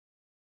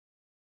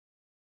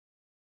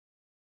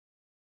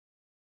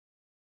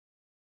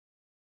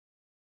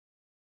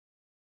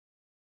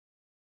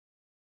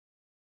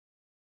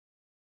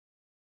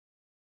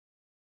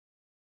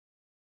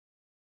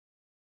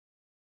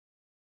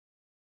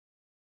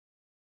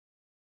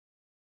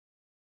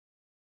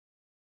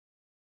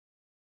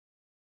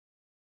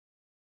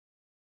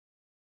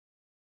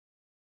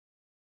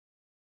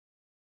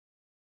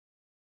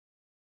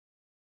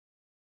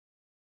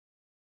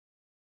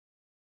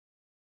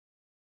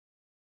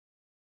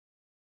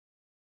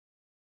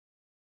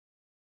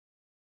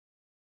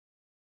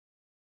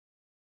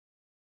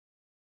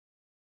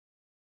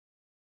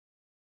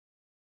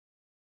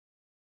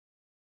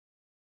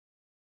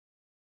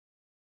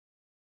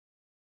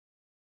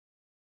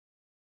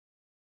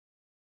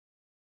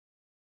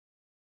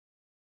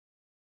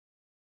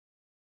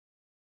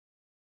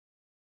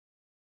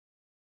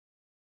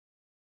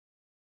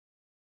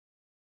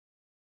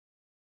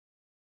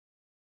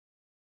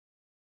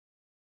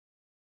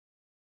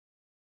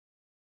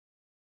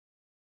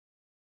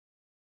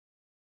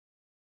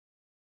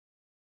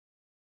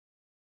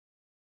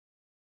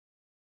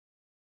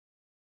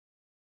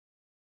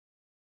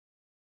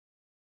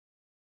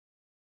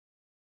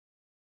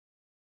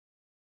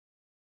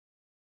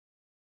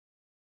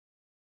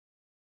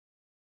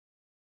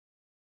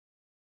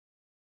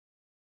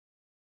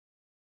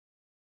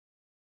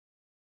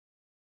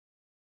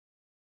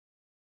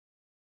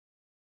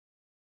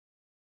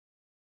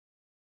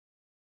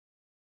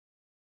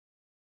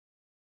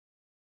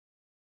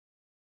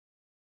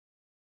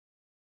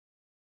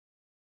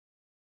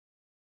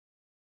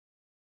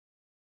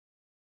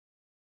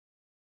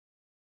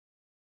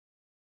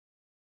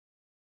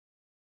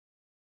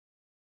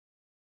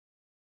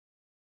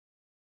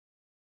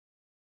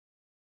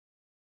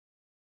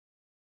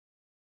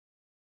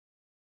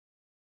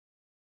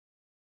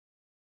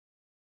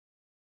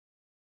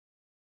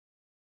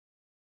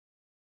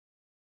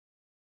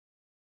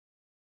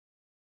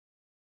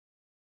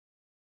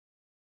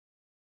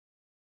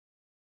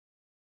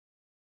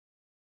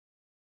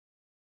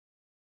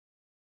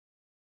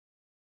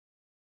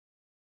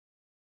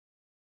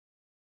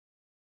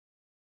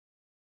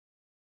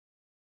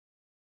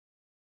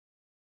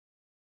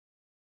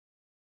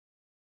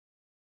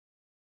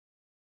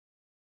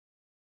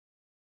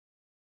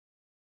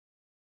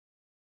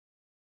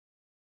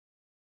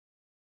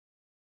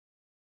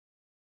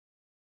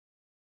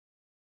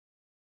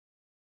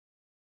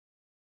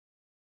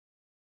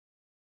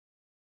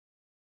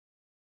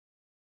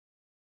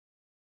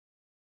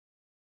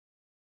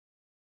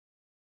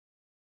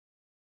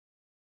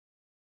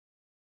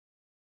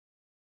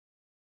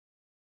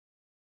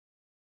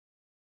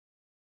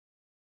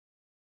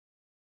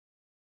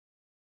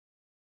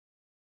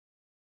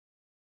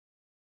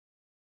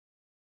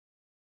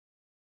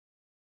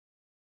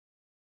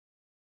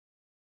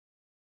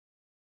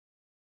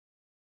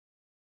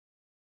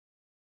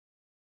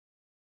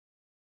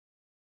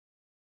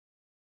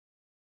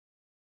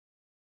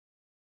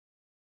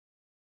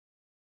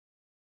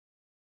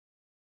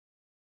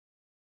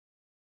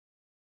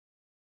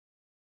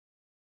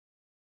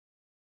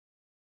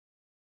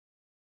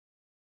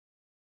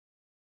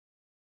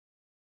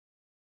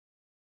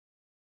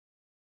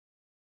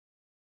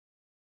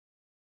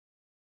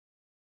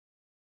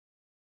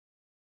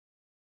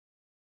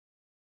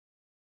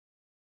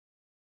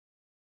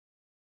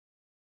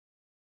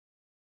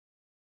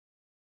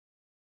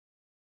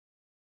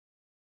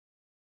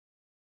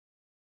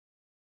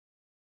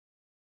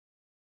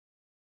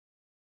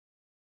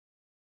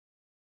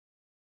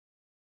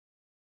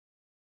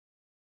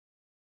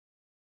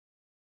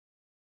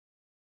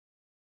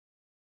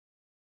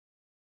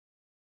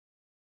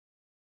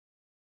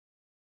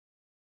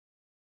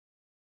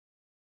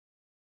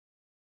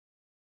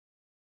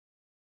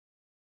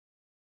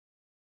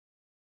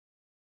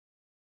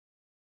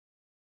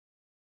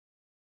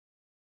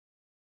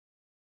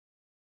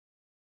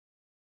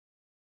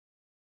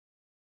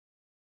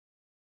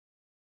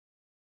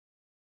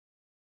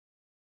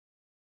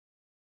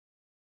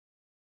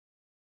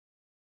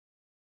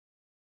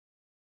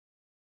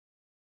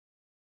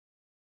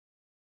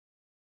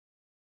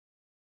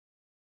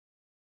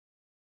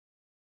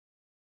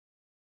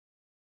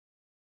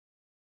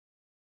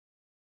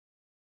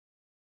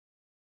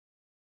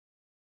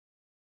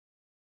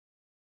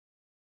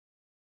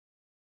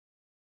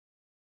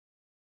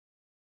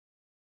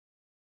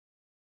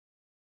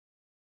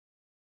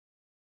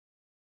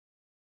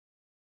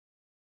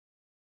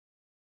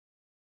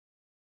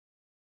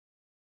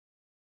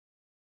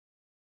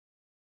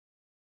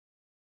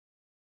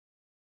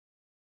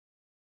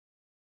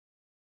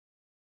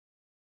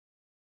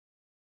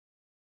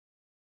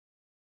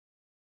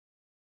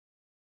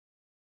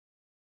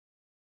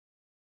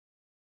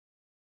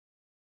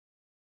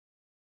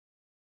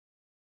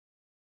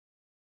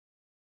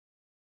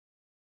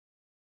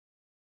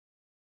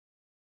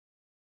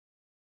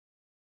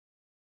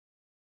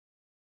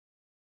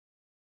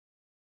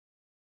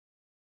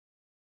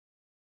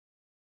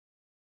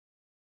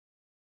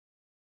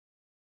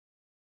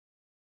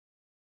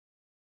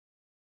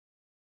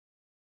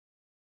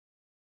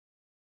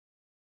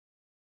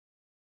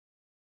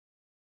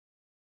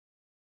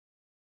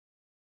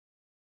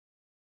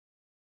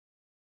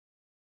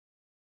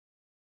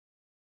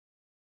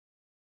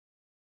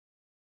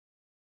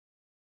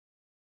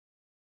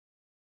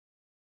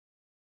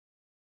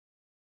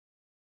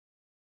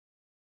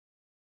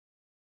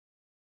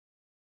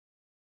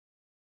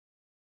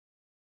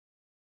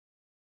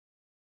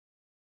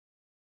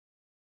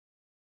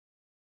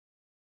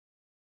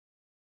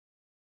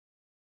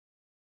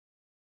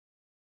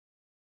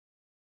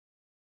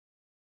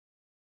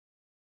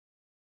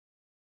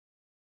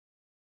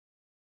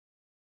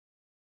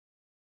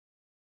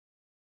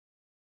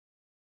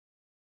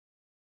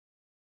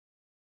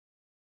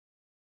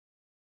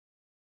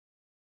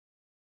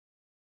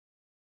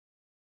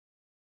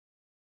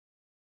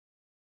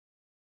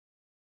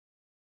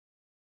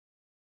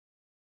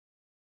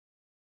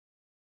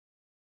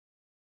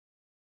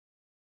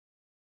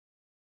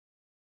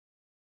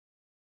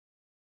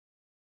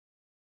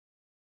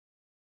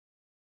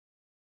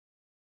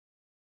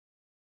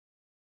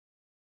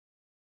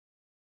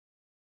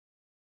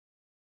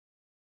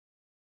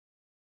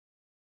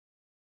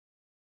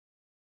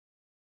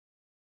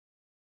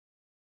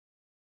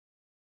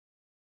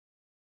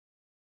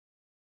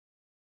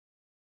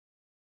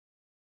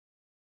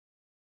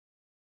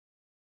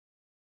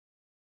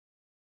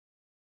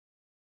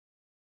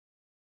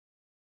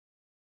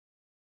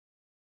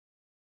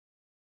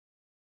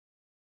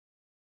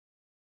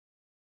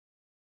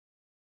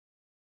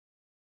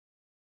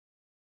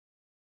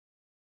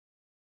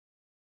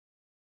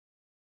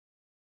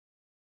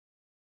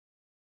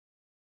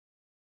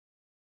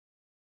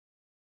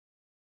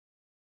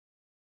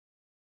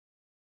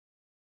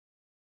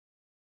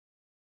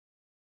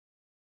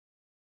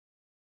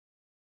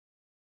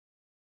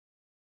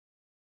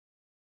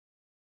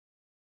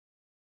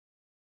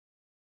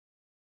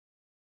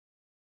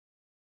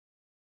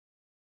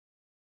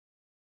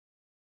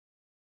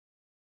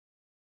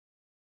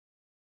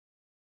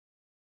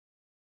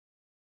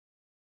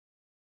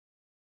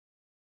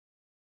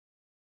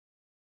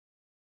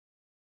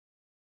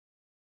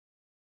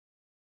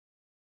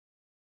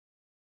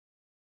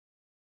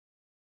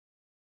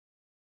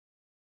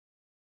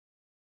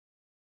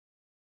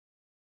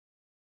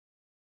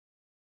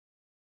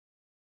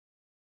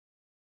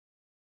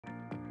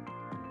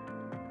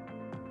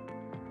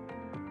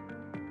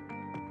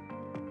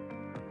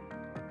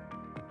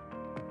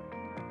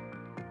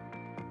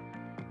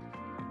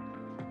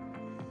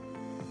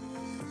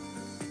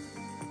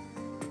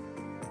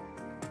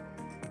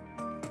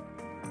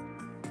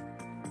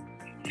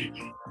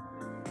Good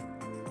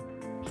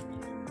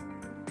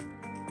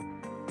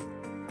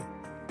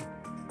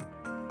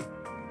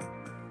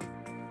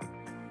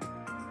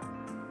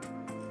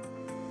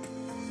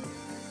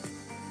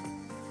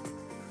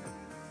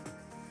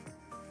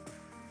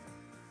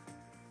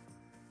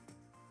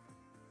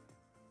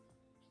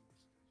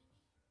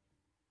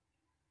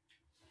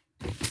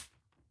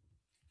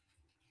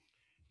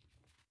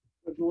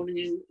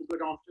morning,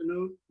 good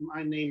afternoon.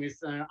 My name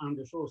is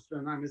Anders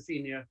Åström. I'm a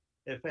senior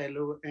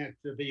fellow at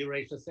the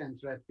Eurasia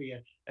Center at the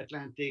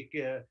Atlantic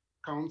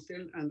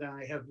Council, and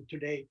I have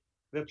today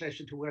the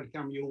pleasure to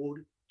welcome you all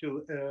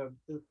to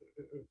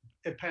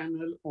a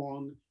panel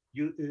on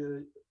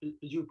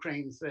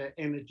Ukraine's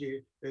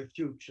energy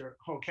future.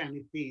 How can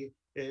it be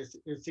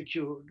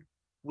secured?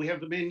 We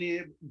have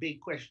many big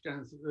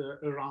questions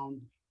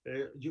around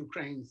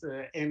Ukraine's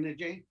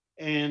energy.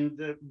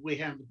 And we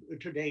have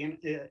today an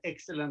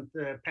excellent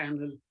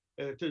panel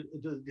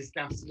to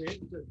discuss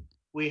it.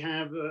 We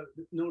have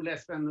no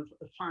less than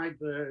five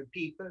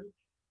people.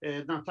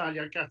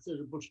 Natalia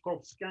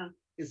Katzer-Buchkovska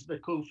is the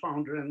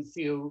co-founder and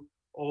CEO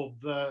of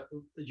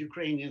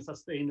Ukrainian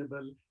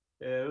Sustainable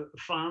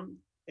Fund.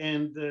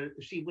 And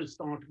she will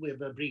start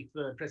with a brief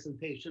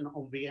presentation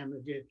of the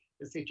energy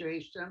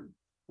situation.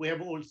 We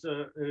have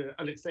also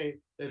Alexei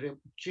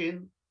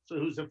Rybchin,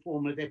 who's a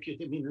former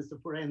Deputy Minister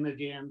for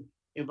Energy and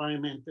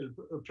Environmental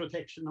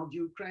Protection of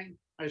Ukraine.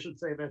 I should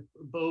say that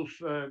both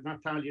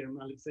Natalia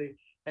and Alexei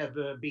have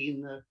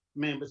been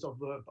members of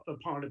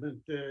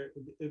parliament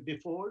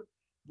before.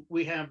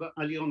 We have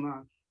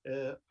Alyona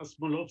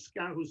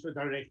Osmolovska, who's the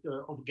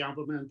Director of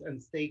Government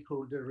and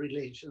Stakeholder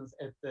Relations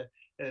at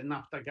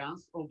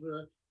Naftogaz of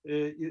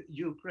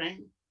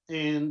Ukraine,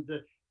 and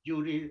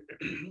Yuri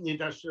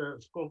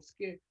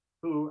Nidashkovsky,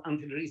 who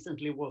until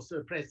recently was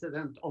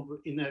President of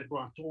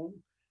Energoatom,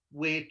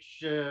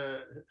 which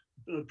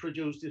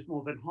produces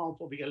more than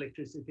half of the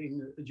electricity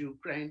in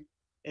Ukraine,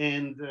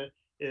 and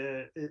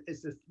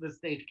is the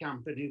state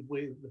company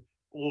with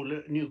all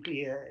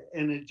nuclear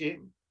energy.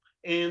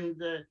 And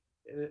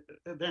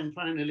then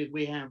finally,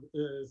 we have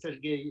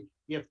Sergei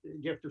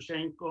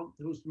Yevtushenko,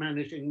 who's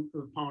managing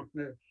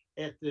partner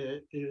at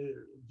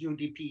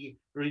UDP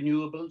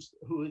Renewables,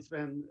 who is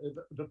then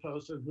the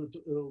person who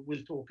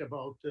will talk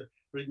about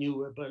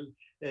renewable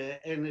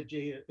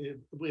energy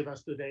with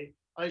us today.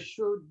 I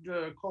should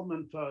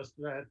comment first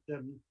that,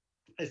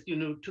 as you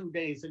know, 2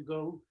 days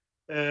ago,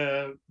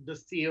 the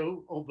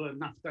CEO of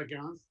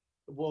Naftogaz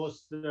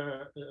was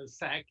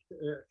sacked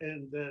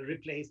and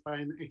replaced by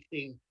an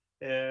acting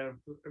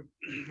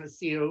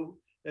CEO,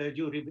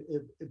 Yuri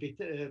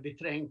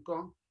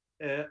Vitrenko,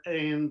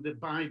 and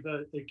by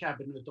the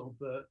cabinet of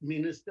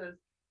ministers.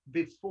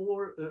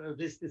 Before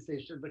this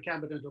decision, the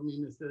cabinet of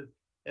ministers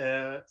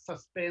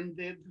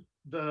suspended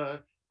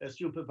the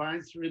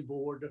supervisory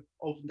board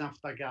of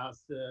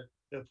Naftogaz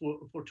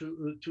for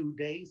 2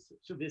 days.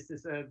 So this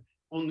is an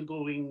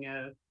ongoing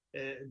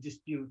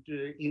dispute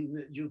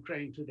in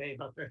Ukraine today,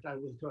 but that I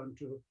will turn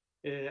to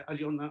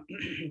Alyona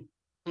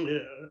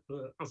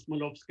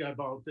Osmolovska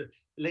about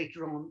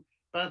later on.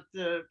 But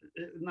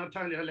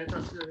Natalia, let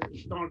us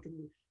start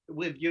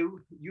with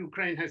you.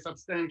 Ukraine has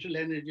substantial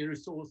energy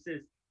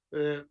resources.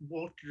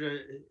 What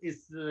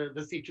is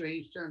the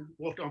situation?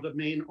 What are the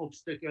main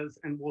obstacles,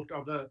 and what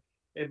are the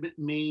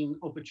main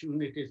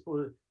opportunities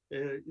for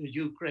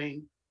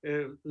Ukraine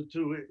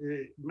to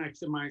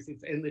maximize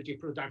its energy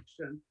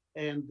production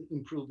and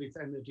improve its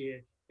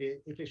energy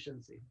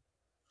efficiency?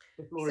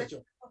 The floor is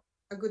yours.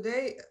 Good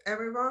day,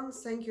 everyone.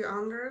 Thank you,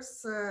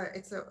 Anders.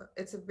 It's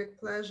a big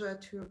pleasure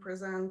to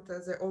present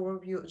the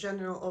overview,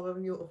 general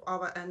overview of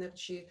our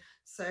energy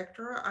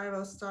sector. I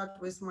will start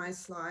with my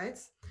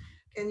slides.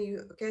 Can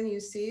you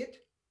see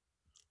it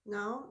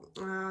now?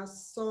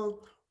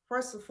 So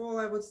first of all,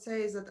 I would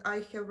say that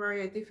I have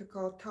very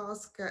difficult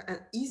task,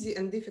 an easy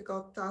and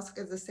difficult task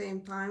at the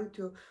same time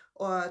to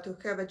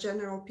have a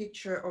general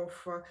picture of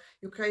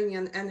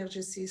Ukrainian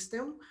energy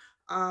system.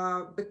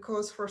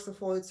 Because first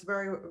of all, it's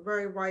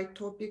very wide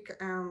topic,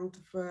 and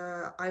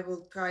I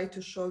will try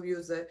to show you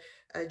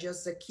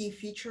just the key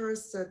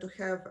features to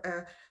have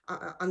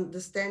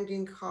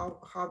understanding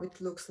how it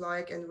looks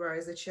like and where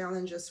is the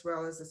challenge as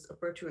well as its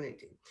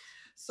opportunity.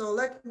 So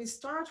let me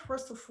start.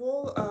 First of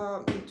all,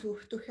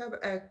 to have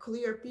a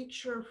clear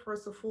picture,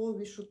 first of all,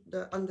 we should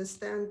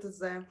understand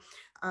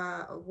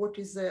what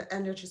is the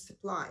energy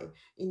supply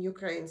in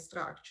Ukraine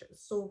structure.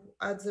 So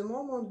at the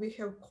moment, we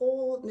have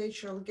coal,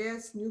 natural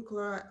gas,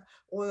 nuclear,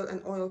 oil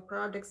and oil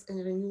products, and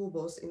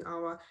renewables in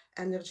our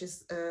energy,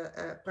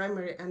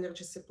 primary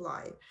energy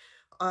supply.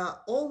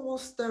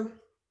 Almost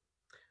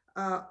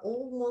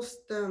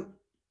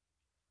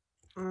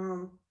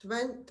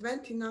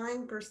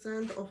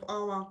 29% of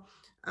our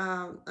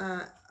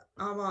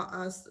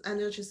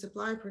energy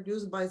supply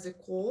produced by the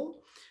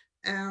coal,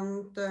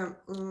 And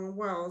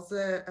well,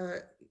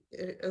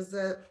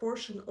 the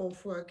portion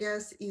of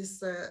gas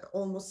is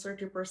almost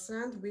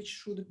 30%, which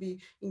should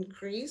be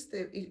increased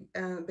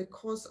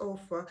because of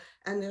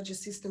energy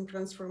system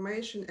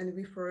transformation, and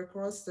we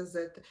forecast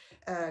that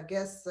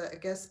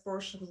gas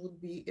portion would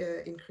be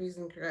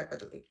increasing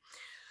rapidly.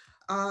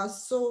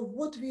 So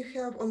what we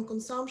have on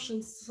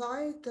consumption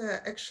side,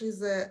 actually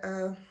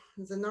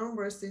the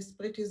numbers is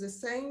pretty the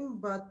same,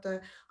 but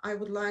I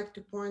would like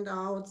to point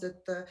out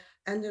that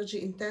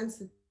energy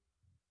intensity is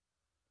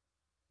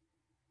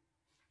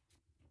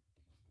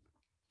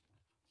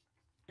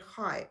very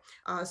high.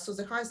 So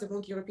the highest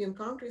among European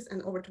countries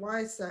and over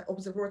twice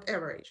of the world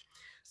average.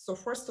 So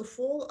first of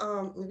all,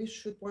 we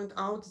should point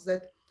out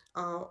that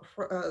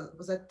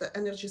that the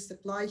energy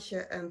supply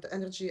and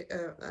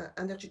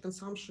energy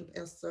consumption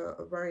is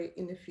very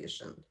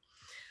inefficient.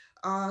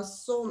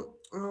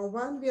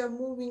 When we are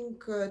moving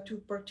to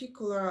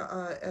particular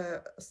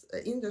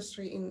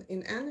industry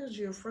in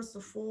energy, first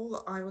of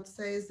all, I would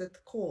say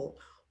that coal.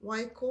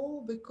 Why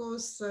coal?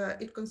 Because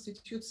it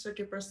constitutes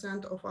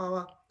 30% of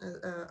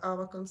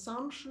our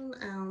consumption,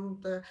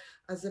 and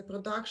as the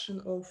production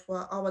of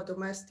our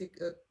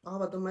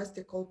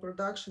domestic coal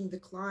production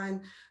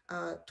declined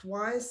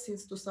twice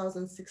since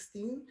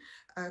 2016.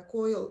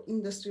 Coal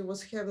industry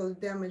was heavily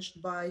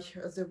damaged by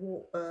the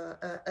war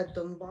at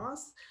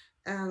Donbass,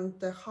 and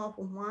half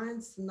of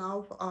mines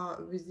now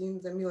are within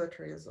the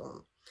military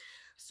zone.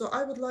 So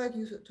I would like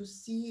you to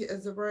see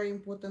as a very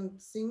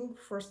important thing.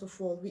 First of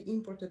all, we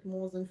imported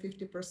more than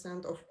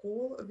 50% of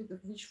coal,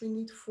 which we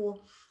need for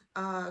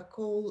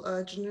coal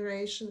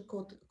generation,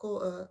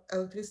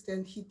 electricity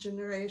and heat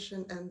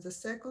generation. And the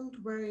second,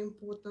 very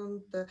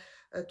important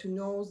to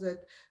know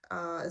that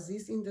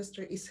this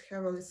industry is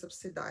heavily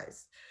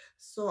subsidized.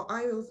 So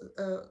I will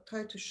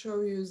try to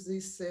show you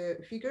these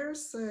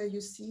figures.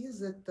 You see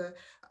that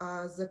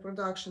the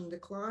production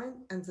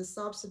decline and the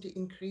subsidy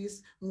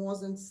increase more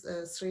than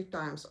 3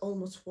 times,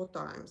 almost 4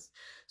 times.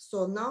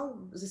 So now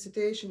the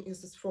situation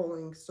is as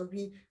following. So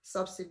we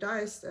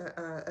subsidize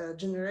a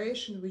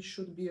generation which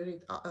should be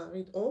rid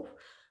off,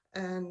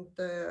 and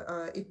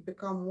it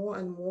become more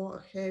and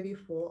more heavy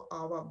for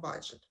our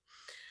budget.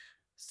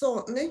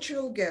 So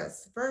natural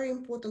gas, very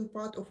important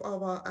part of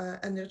our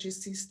energy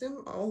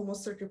system,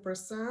 almost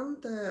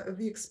 30%.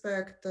 We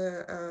expect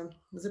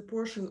the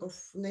portion of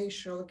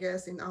natural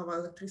gas in our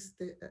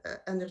electricity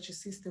energy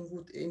system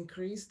would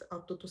increase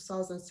up to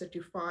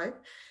 2035.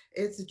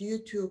 It's due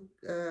to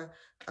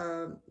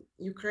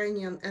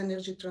Ukrainian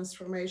energy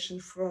transformation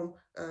from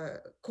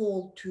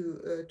coal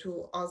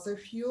to other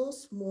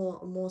fuels,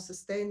 more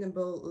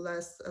sustainable,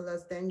 less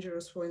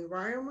dangerous for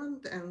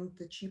environment, and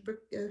the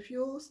cheaper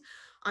fuels.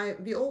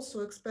 We also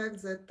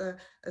expect that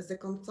the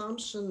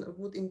consumption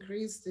would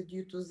increase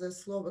due to the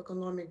slow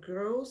economic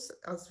growth,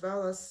 as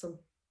well as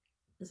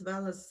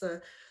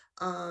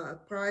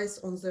price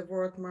on the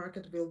world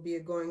market will be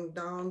going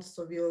down,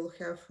 so we will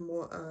have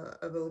more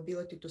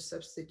availability to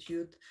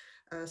substitute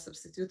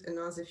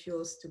another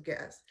fuels to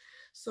gas.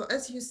 So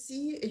as you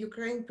see,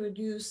 Ukraine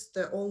produced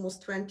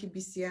almost 20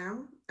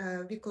 BCM.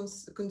 We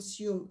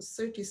consume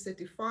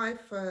 35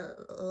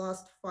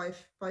 last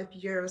five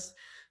years.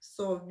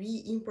 So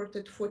we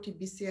imported 40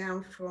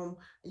 BCM from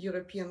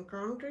European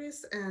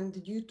countries, and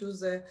due to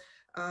the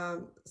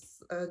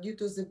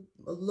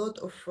lot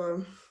of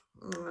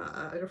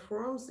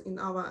reforms in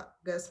our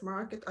gas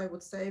market, I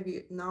would say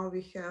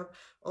we have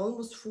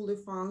almost fully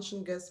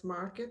functioning gas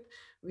market.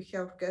 We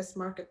have gas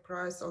market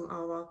price on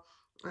our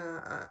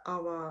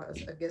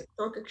gas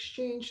stock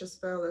exchange, as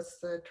well as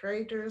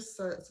traders,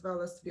 as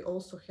well as we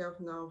also have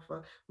now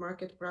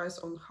market price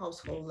on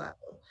household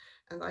level.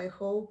 And I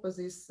hope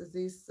this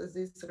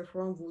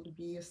reform would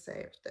be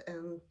saved,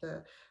 and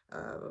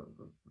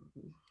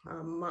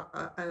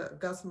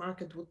gas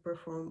market would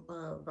perform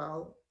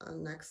well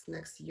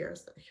next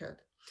years ahead.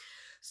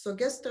 So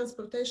gas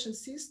transportation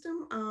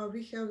system,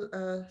 we have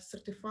a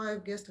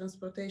certified gas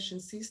transportation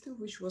system,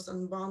 which was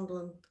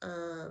unbundled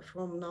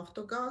from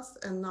Naftogaz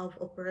and now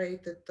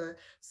operated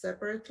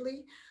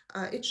separately.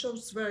 It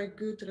shows very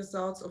good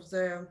results of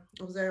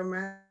their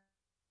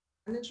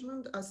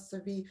management, as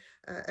we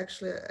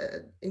actually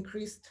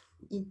increased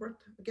import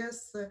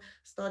gas,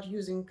 start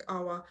using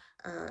our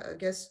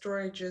gas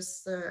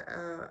storages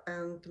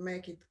and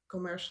make it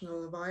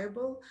commercially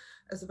viable,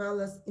 as well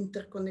as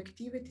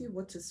interconnectivity,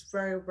 which is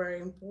very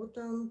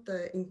important,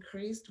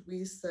 increased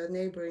with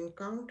neighboring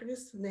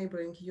countries,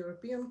 neighboring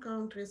European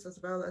countries, as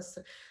well as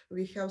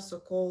we have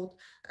so-called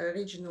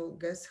regional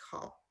gas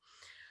hub.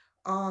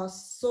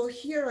 So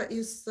here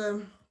is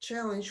a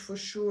challenge for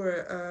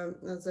sure,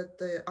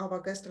 that our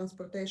gas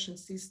transportation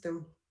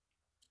system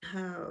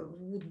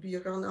would be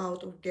run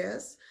out of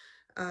gas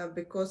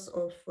because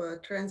of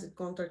transit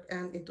contract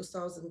end in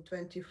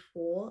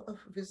 2024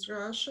 with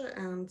Russia.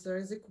 And there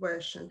is a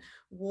question,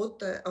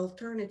 what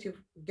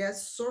alternative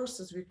gas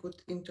sources we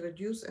could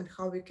introduce and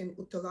how we can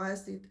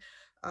utilize it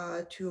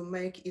to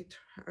make it,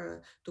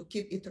 to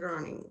keep it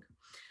running.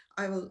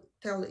 I will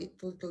tell it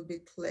a little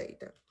bit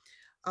later.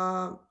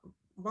 Uh,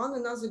 One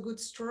another good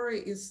story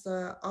is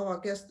our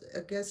gas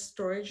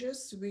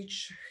storages,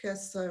 which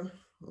has a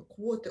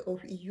quarter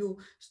of EU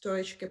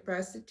storage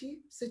capacity,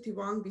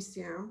 31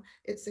 BCM.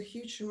 It's a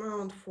huge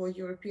amount for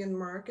European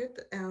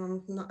market,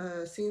 and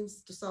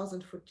since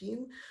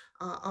 2014,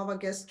 our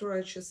gas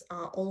storages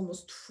are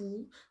almost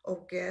full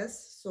of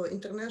gas. So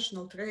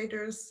international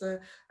traders,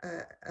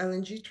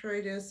 LNG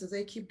traders,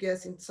 they keep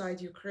gas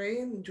inside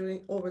Ukraine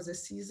during over the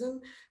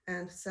season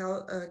and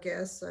sell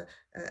gas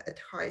at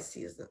high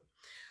season.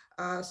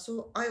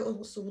 So I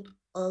also would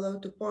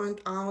love to point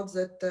out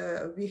that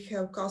we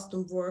have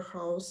custom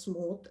warehouse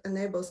mode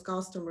enables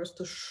customers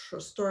to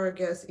store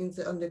gas in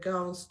the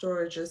underground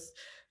storages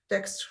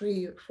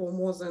tax-free for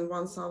more than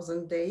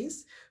 1,000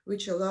 days,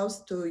 which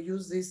allows to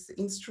use this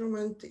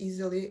instrument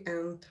easily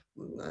and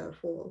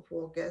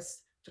for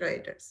gas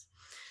traders.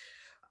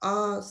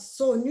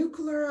 So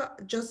nuclear,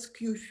 just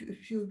few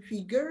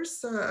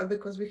figures,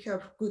 because we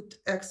have good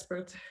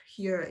experts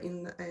here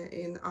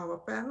in our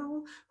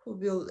panel who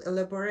will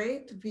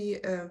elaborate. We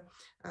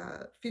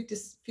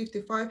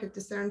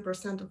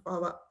 57% of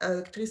our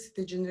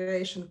electricity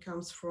generation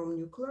comes from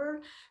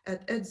nuclear.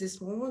 At this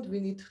moment, we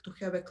need to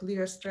have a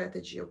clear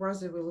strategy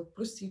whether we will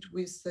proceed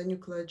with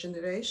nuclear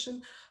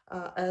generation,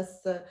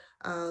 as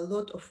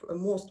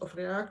most of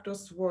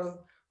reactors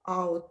were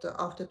out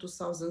after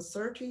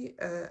 2030,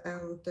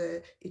 and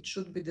it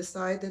should be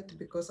decided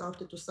because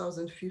after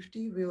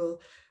 2050 we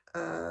will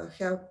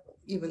have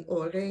even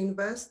or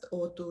reinvest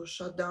or to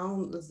shut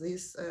down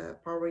these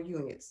power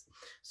units.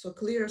 So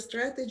clear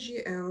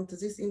strategy, and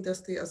this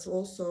industry is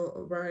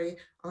also very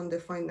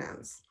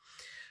underfinanced.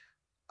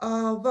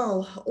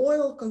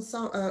 Oil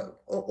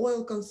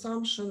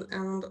consumption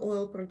and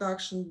oil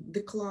production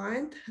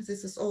declined.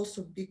 This is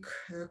also a big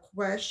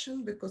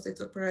question because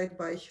it's operated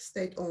by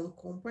state-owned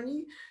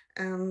company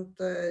and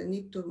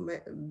need to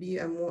be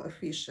more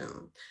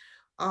efficient.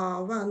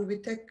 When we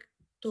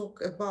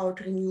talk about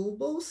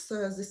renewables,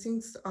 the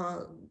things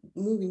are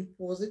moving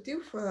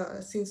positive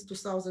since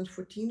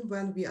 2014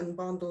 when we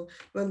unbundle,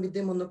 when we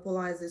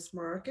demonopolize this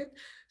market.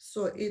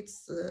 So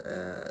it's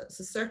the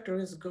sector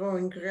is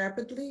growing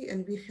rapidly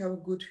and we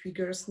have good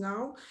figures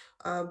now,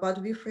 but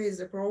we face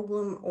the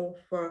problem of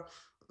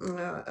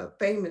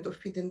payment of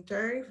feed-in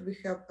tariff. We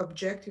have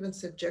objective and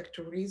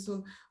subjective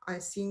reason. I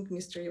think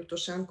Mr.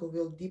 Yevtushenko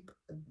will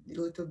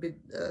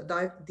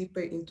dive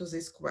deeper into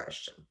this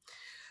question.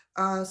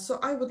 So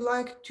I would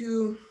like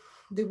to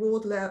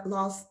devote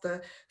last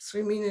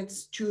 3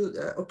 minutes to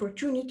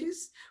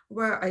opportunities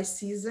where I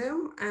see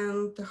them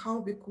and how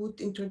we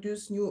could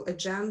introduce new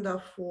agenda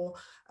for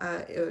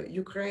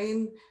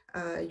Ukraine,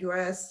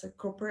 US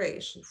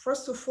cooperation.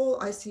 First of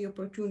all, I see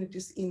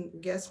opportunities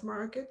in gas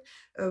market.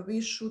 We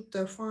should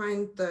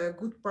find a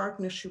good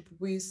partnership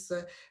with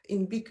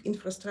in big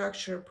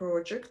infrastructure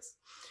projects.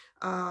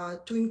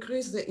 To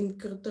increase the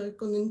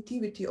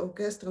interconnectivity of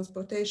gas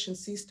transportation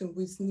system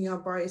with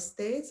nearby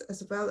states,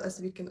 as well as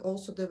we can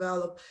also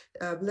develop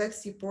Black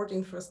Sea port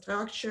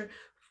infrastructure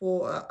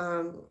for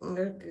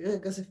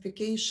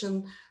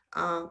regasification,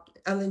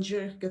 LNG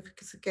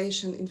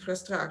regasification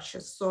infrastructure.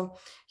 So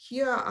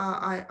here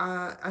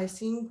I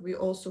think we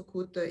also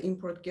could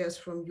import gas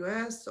from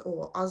US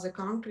or other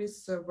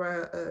countries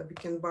where we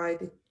can buy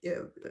it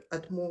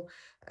at more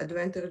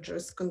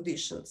advantageous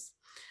conditions.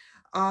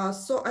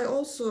 So I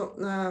also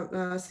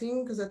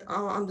think that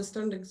our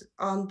understanding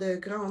on the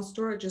ground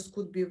storages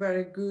could be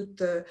very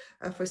good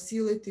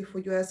facility for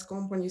US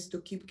companies to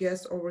keep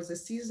gas over the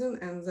season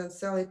and then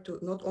sell it to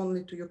not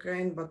only to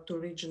Ukraine, but to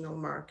regional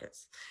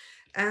markets.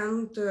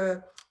 And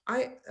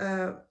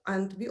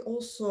we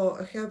also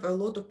have a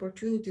lot of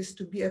opportunities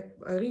to be a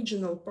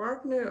regional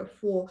partner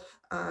for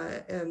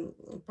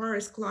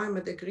Paris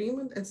Climate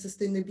Agreement and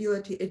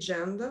sustainability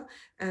agenda.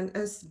 And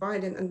as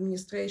Biden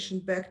administration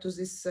back to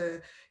this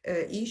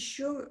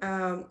issue,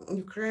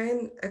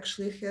 Ukraine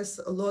actually has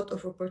a lot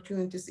of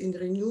opportunities in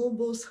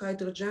renewables,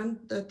 hydrogen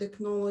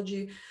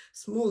technology,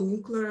 small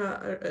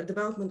nuclear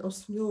development of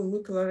small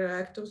nuclear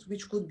reactors,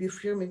 which could be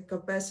firming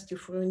capacity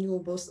for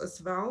renewables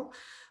as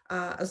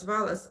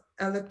well as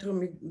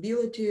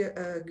electromobility,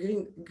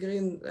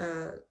 green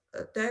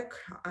tech,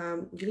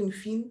 green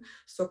fin,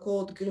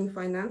 so-called green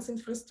finance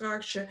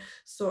infrastructure.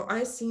 So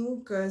I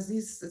think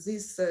this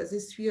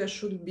sphere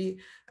should be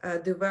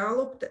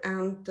developed,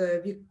 and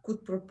we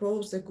could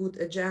propose a good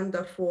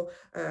agenda for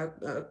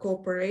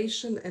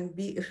cooperation and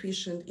be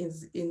efficient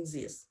in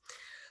this.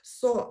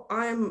 So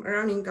I'm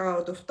running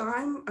out of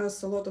time,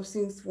 as a lot of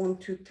things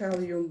want to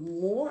tell you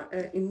more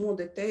in more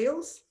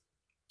details.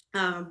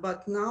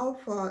 But now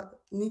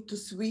need to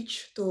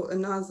switch to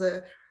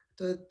another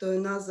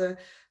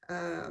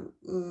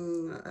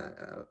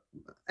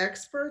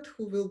expert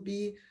who will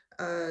be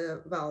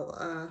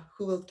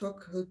who will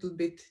talk a little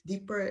bit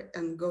deeper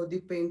and go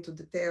deeper into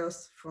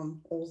details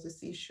from all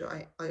this issue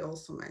I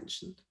also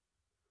mentioned.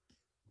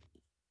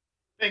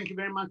 Thank you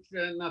very much,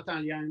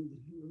 Natalia. And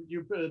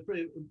you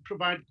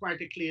provide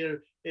quite a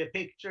clear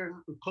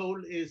picture.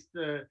 Coal is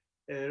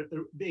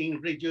being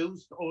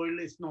reduced. Oil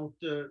is not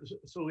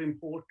so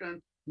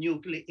important.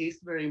 Nuclear is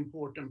very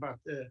important, but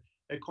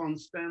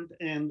constant,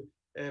 and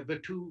the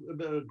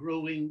two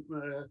growing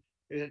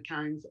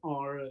kinds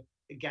are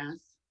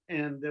gas,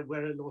 and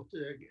where a lot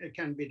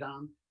can be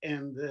done,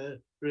 and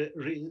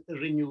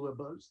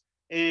renewables.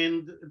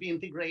 And the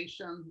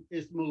integration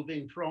is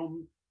moving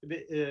from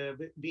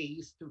the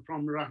east,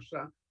 from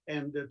Russia,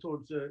 and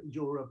towards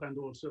Europe, and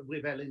also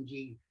with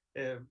LNG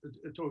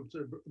towards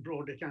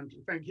broader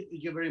countries. Thank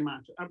you very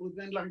much. I would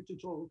then like to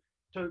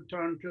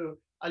turn to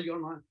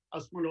Alyona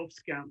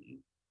Osmolovska,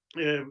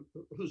 uh,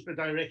 who's the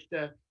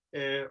director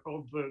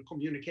of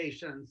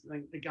communications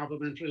and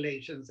government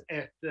relations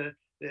at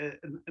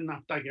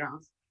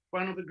Naftogaz.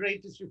 One of the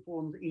greatest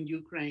reforms in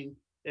Ukraine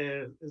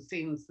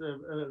since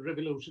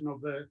revolution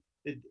of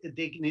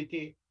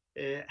dignity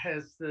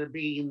has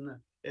been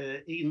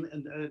in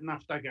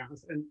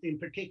Naftogaz, and in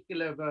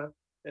particular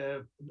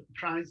the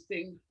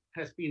pricing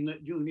has been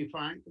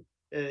unified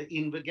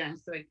in the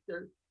gas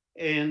sector,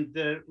 and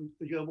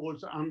you have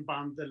also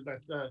unbundled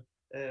that the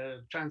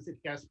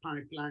transit gas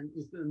pipeline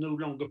is no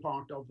longer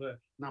part of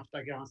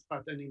Naftogaz,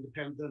 but an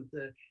independent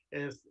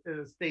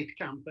state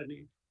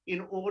company.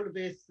 In all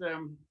this,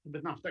 the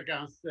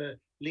Naftogaz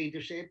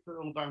leadership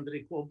of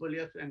Andrei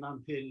Kobolyev, and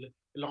until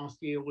last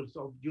year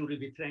also Yuri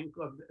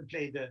Vitrenko,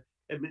 played a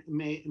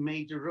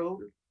major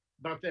role.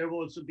 But there have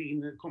also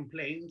been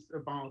complaints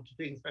about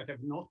things that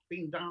have not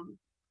been done.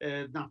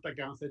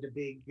 Naftogaz had a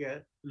big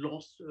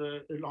loss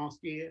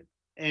last year,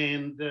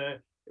 and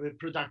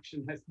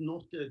production has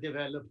not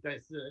developed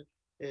as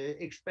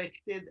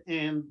expected,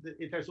 and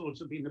it has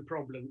also been a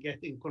problem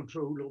getting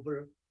control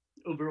over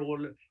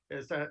overall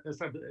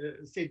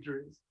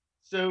subsidiaries.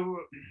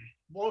 So,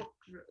 what?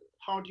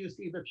 How do you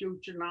see the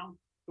future now?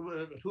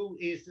 Who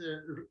is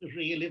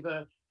really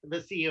the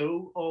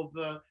CEO of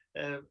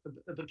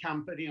the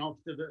company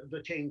after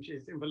the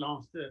changes in the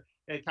last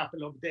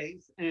couple of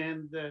days,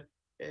 and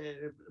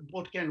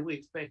what can we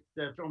expect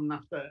from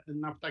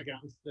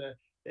Naftogaz?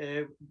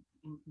 Uh,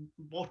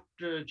 what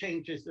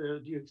changes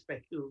do you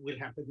expect will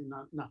happen in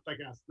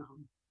Naftogaz now?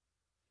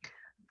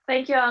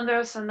 Thank you,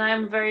 Anders, and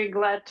I'm very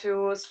glad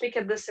to speak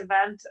at this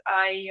event.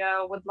 I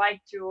would like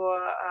to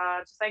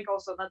thank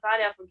also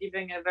Natalia for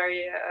giving a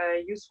very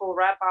useful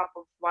wrap up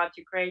of what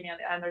Ukrainian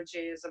energy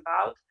is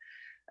about.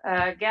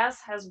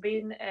 Gas has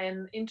been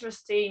an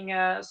interesting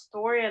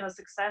story and a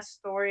success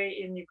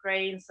story in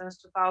Ukraine since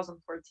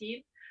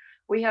 2014.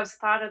 We have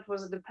started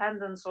with a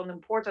dependence on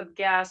imported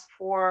gas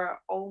for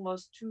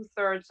almost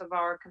two-thirds of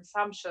our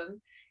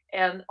consumption,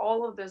 and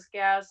all of this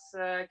gas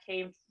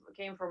came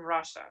from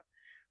Russia.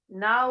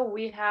 Now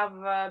we have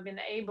been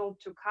able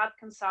to cut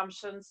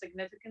consumption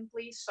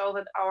significantly so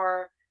that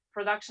our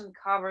production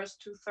covers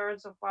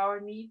two-thirds of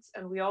our needs,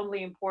 and we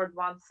only import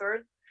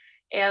one-third.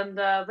 And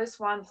this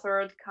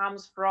one-third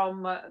comes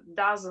from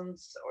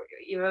dozens, or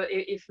even,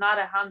 if not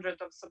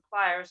 100, of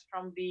suppliers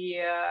from the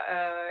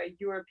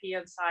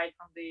European side,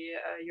 from the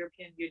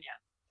European Union.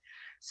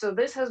 So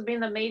this has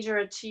been a major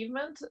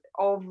achievement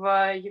of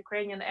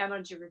Ukrainian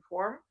energy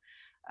reform,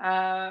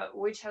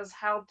 which has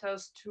helped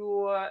us to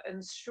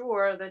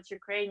ensure that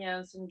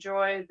Ukrainians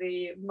enjoy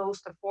the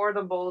most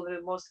affordable,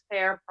 the most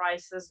fair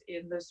prices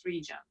in this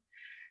region.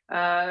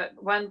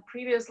 When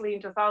previously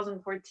in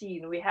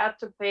 2014 we had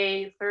to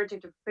pay 30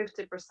 to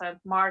 50%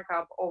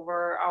 markup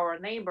over our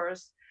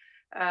neighbors,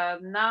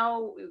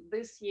 now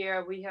this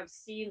year we have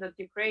seen that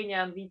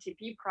Ukrainian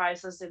VTP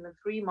prices in the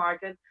free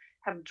market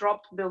have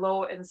dropped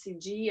below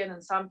NCG, and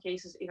in some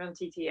cases even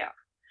TTF.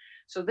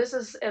 So this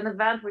is an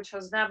event which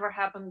has never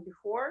happened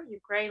before.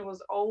 Ukraine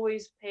was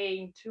always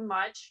paying too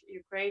much.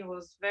 Ukraine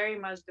was very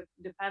much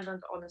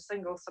dependent on a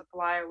single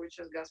supplier, which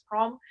is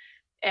Gazprom,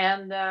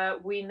 and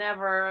we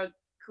never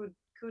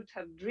could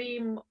have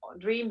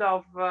dreamed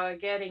of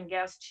getting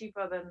gas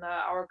cheaper than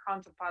our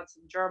counterparts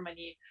in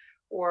Germany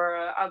or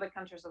other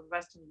countries of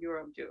Western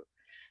Europe do.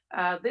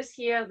 This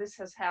year, this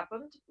has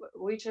happened,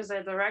 which is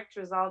a direct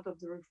result of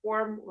the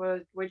reform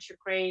which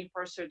Ukraine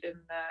pursued in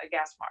the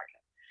gas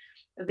market.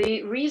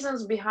 The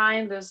reasons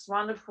behind this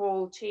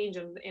wonderful change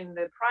in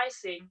the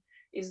pricing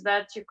is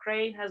that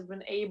Ukraine has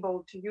been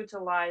able to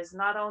utilize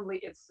not only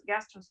its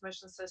gas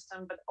transmission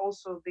system, but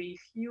also the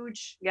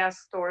huge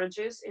gas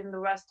storages in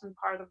the western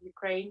part of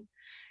Ukraine.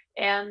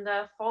 And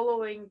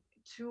following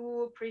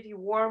two pretty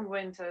warm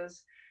winters,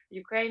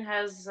 Ukraine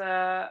has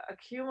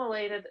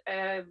accumulated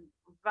a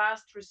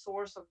vast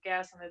resource of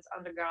gas in its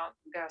underground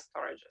gas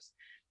storages.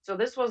 So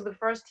this was the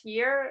first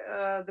year,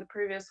 the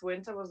previous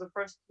winter was the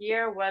first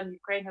year when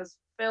Ukraine has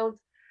filled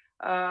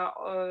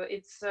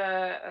its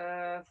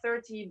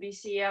 30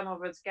 BCM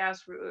of its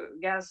gas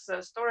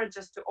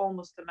storages to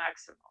almost the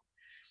maximum.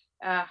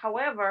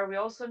 However, we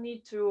also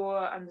need to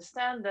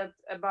understand that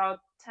about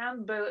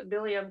 10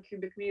 billion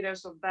cubic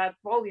meters of that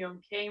volume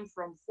came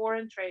from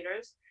foreign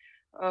traders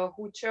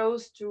who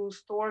chose to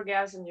store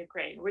gas in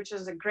Ukraine, which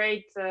is a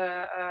great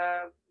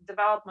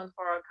development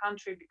for our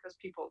country because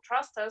people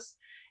trust us.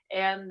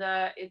 And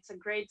it's a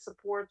great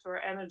support to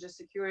our energy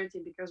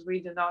security because we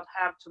do not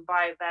have to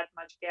buy that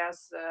much gas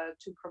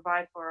to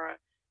provide for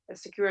a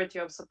security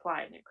of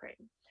supply in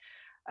Ukraine.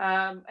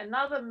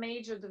 Another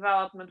major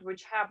development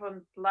which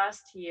happened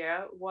last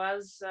year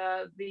was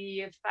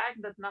the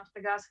fact that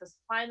Naftogaz has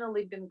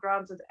finally been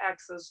granted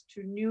access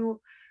to new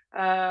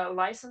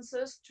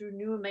licenses, to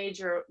new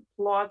major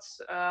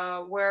plots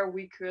where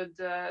we could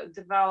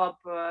develop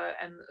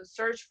and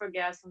search for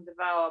gas and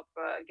develop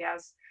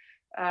gas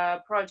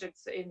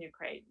projects in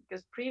Ukraine.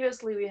 Because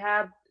previously we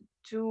had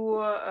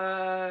two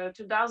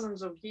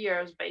dozens of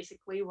years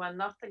basically when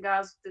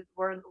Naftogaz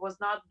was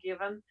not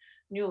given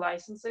new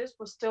licenses.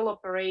 We still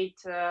operate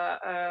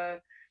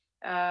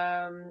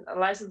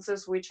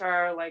licenses which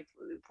are like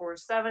for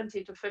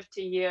 70 to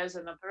 50 years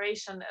in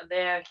operation, and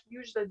they are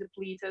hugely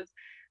depleted.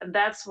 And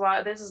that's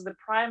why this is the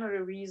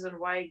primary reason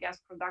why gas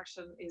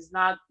production is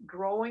not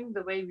growing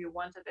the way we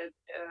wanted it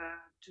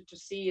to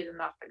see it in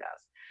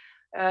Naftogaz.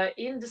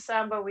 In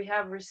December, we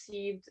have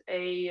received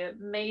a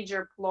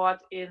major plot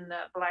in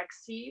Black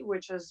Sea,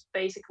 which is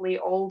basically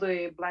all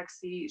the Black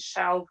Sea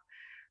shelf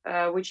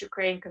which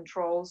Ukraine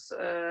controls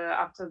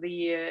after the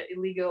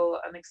illegal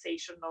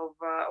annexation of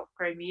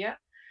Crimea.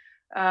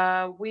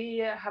 We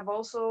have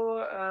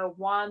also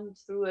won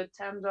through a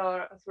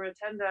tender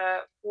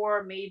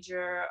four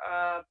major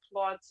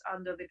plots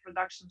under the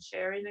production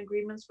sharing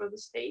agreements with the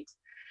state.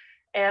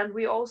 And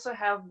we also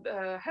have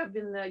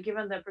been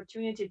given the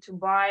opportunity to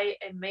buy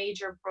a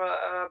major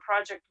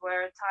project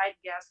where tight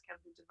gas can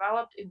be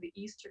developed in the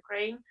East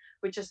Ukraine,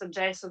 which is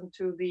adjacent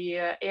to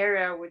the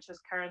area which is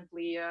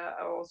currently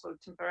also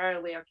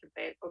temporarily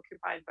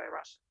occupied by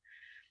Russia.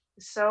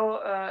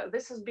 So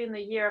this has been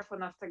a year for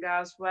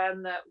Naftogaz when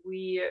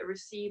we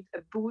received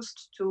a boost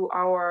to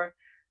our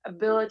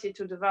ability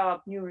to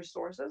develop new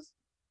resources.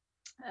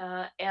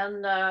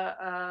 And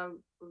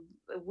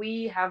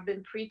we have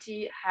been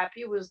pretty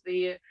happy with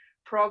the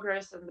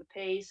progress and the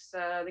pace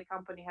the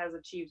company has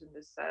achieved in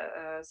this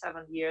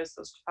 7 years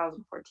since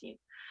 2014.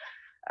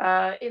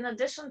 In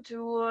addition to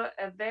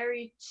a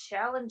very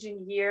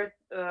challenging year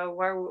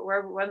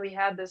when we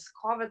had this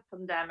COVID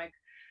pandemic,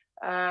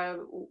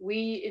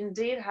 we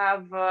indeed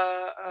have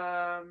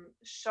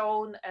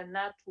shown a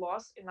net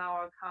loss in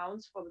our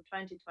accounts for the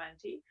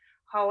 2020.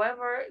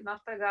 However,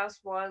 Naftogaz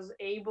was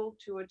able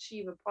to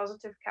achieve a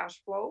positive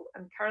cash flow,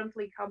 and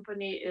currently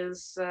company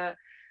is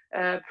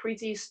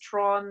pretty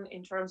strong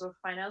in terms of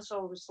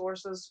financial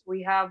resources.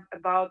 We have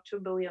about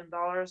 $2 billion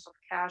of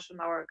cash in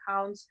our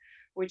accounts,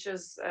 which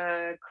is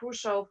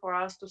crucial for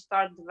us to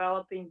start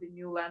developing the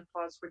new land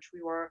plots which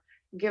we were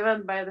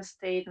given by the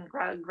state and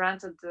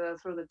granted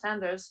through the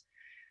tenders.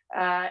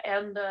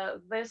 And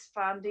this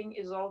funding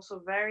is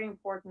also very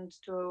important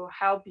to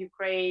help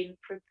Ukraine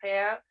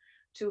prepare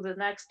to the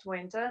next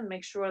winter and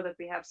make sure that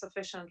we have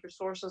sufficient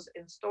resources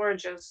in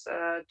storages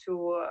to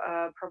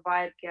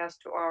provide gas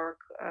to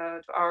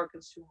our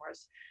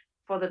consumers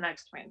for the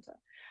next winter.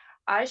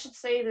 I should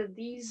say that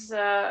these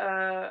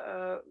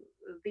the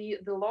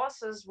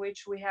losses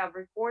which we have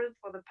recorded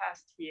for the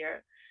past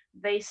year,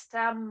 they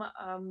stem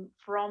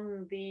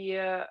from the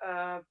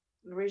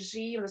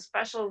regime, the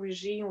special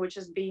regime which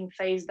is being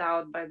phased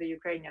out by the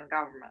Ukrainian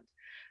government.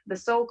 The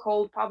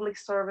so-called public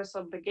service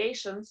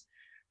obligations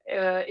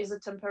is a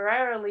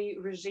temporarily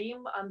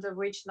regime under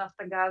which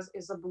Naftogaz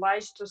is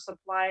obliged to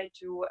supply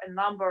to a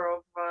number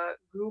of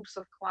groups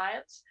of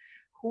clients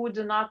who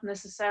do not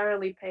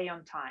necessarily pay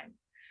on time.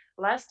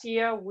 Last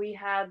year, we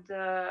had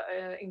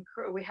to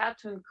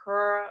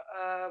incur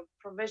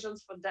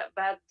provisions for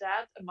bad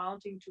debt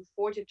amounting to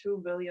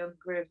 42 billion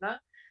hryvnia,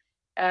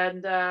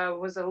 and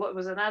was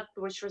a net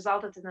which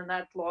resulted in a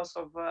net loss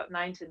of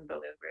 19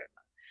 billion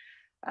hryvnia.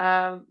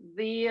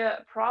 The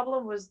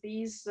problem with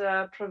these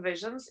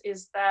provisions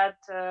is that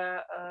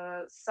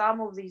some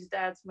of these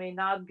debts may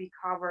not be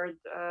covered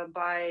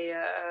by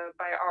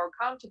our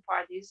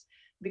counterparties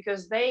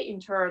because they in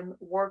turn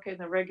work in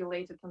a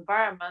regulated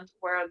environment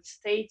where the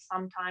state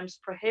sometimes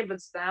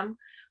prohibits them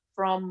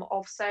from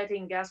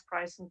offsetting gas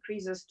price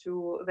increases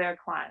to their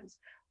clients.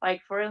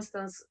 Like for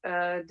instance,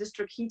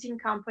 district heating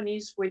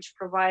companies which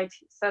provide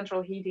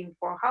central heating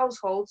for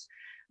households,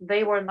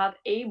 they were not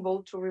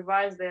able to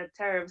revise their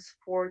tariffs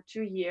for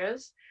 2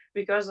 years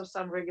because of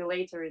some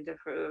regulatory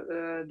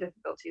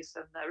difficulties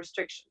and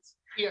restrictions.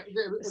 Yeah,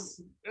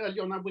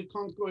 Aljona, we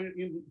can't go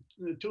in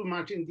too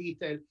much in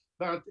detail,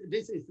 but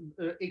this is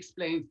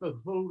explains the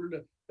whole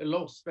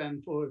loss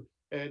spend for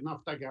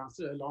Naftogaz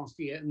last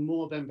year and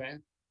more than that.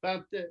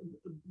 But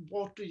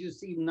what do you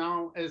see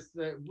now as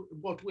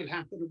what will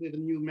happen with the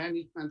new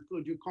management?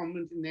 Could you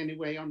comment in any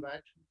way on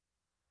that?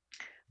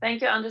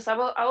 Thank you, Anders. I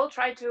will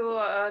try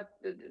to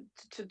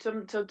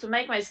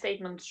make my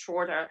statement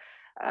shorter.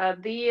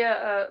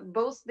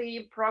 Both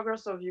the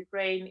progress of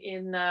Ukraine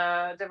in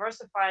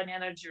diversifying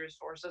energy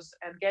resources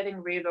and getting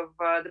rid of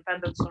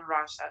dependence on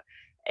Russia,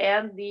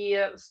 and the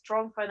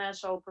strong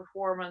financial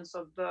performance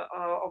of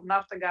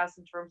Naftogaz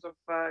in terms of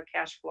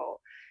cash flow,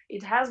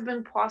 it has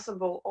been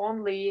possible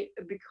only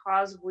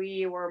because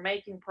we were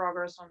making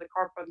progress on the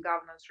corporate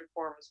governance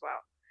reform as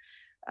well.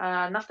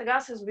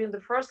 Naftogaz has been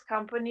the first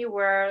company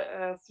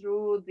where,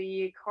 through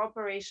the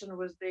cooperation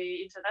with the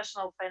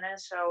international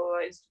financial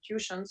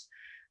institutions,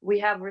 we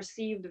have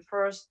received the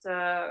first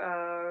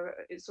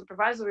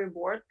supervisory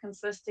board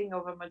consisting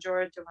of a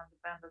majority of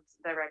independent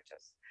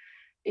directors.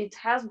 It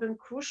has been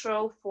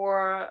crucial for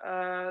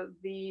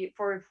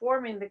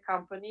reforming the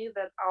company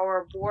that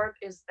our board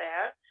is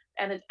there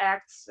and it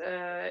acts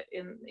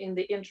in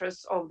the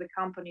interests of the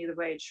company the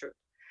way it should.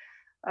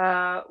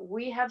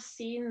 We have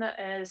seen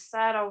a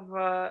set of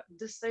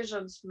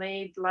decisions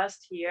made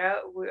last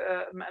year,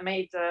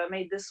 made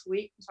this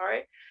week,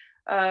 sorry,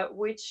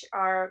 which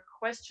are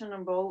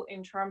questionable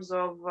in terms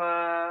of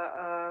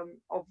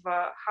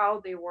how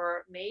they were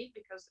made,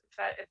 because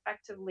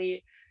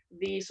effectively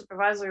the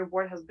supervisory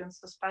board has been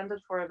suspended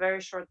for a very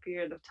short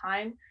period of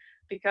time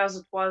because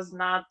it was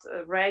not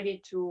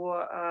ready to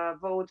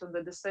vote on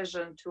the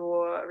decision to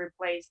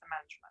replace the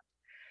management.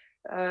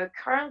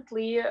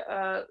 Currently,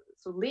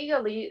 so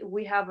legally,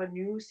 we have a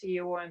new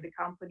CEO in the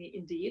company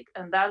indeed,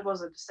 and that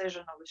was a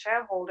decision of the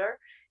shareholder,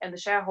 and the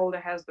shareholder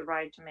has the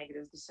right to make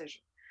this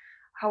decision.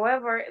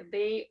 However,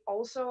 they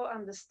also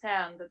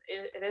understand that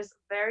it is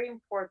very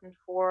important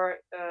for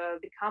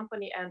the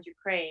company and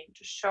Ukraine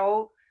to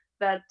show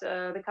that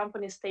the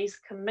company stays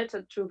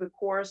committed to the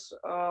course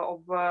of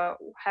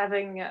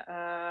having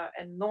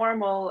a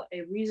normal,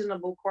 a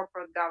reasonable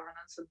corporate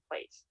governance in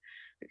place.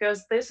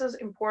 Because this is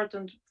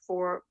important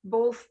for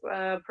both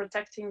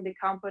protecting the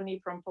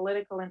company from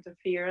political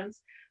interference,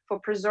 for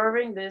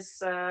preserving these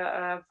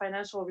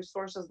financial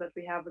resources that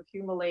we have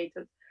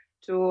accumulated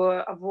to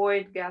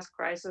avoid gas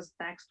crisis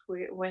next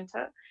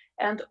winter,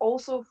 and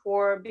also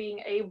for being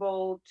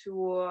able to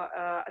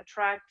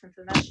attract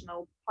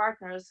international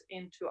partners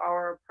into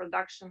our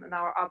production and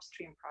our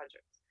upstream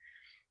projects.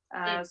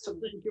 So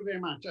thank you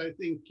very much. I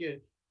think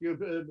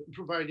you've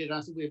provided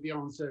us with the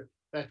answer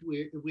that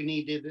we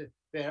needed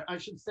there. I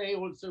should say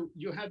also,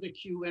 you have a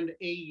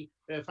Q&A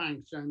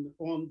function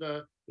on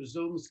the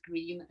Zoom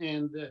screen,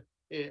 and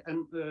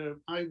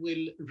I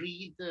will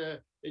read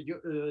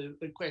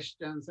the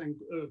questions and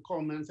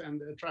comments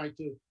and try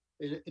to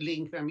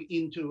link them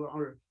into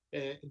our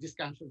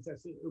discussions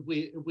as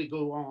we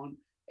go on.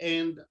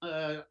 And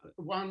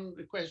one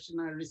question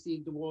I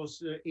received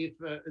was if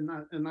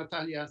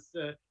Natalia's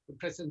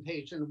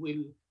presentation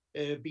will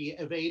be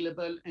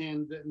available,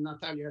 and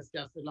Natalia has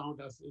just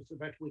allowed us so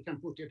that we can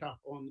put it up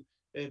on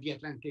the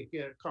Atlantic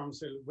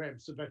Council web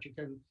so that you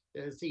can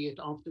see it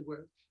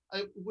afterwards.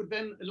 I would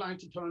then like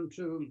to turn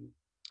to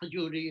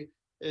Yuri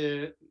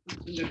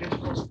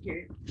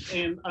Levitsky,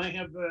 and I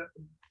have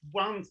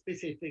one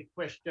specific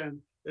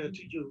question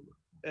to you,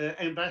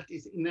 and that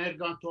is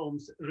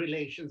Energoatom's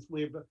relations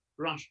with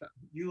Russia.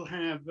 You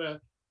have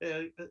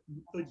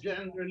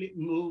generally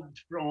moved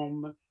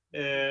from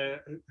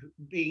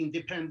being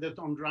dependent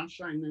on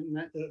Russia in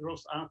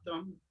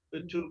Rosatom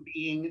to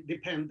being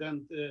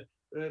dependent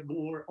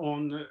more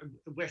on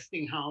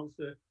Westinghouse,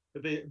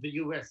 the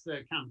US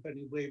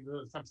company with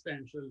a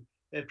substantial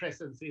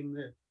presence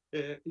in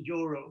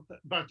Europe,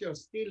 but you're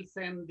still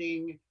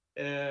sending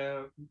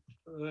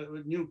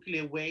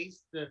nuclear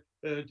waste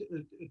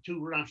to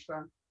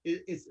Russia.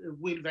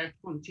 Will that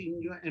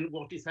continue, and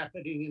what is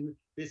happening in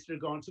this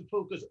regard? So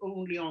focus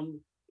only on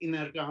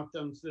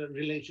Energoatom's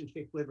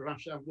relationship with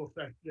Russia, what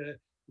that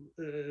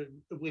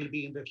will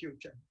be in the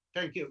future.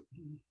 Thank you.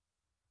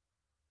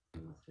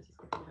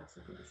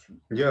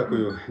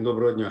 Дякую.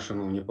 Доброго дня,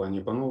 шановні пані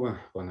і панове,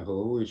 пане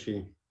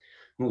головуючий.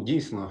 Ну,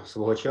 дійсно,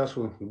 свого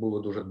часу було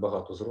дуже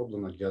багато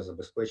зроблено для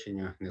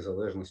забезпечення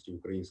незалежності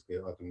української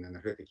атомної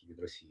енергетики від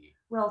Росії.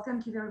 Well,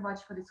 thank you very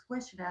much for this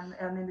question.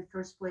 And in the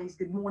first place,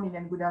 good morning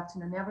and good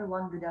afternoon,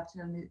 everyone. Good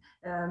afternoon,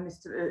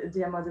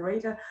 dear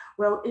moderator.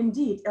 Well,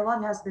 indeed, a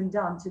lot has been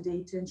done today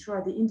to ensure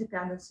the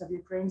independence of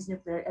Ukraine's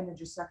nuclear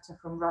energy sector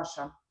from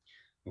Russia.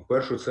 В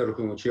першу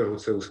чергу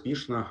це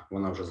успішно,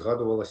 вона вже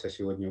згадувалася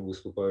сьогодні у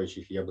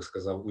виступаючих, я би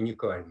сказав,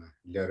 унікальна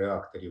для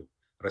реакторів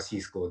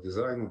російського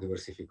дизайну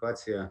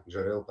диверсифікація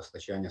джерел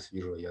постачання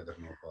свіжого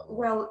ядерного палива.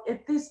 Well,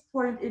 at this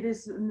point,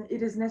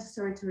 it is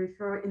necessary to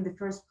refer in the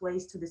first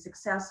place to the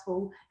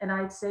successful, and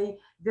I'd say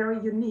very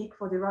unique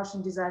for the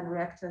Russian design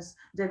reactors,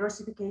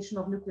 diversification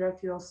of nuclear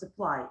fuel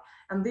supply.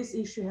 And this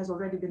issue has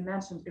already been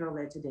mentioned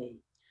earlier today.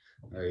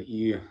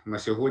 І на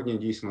сьогодні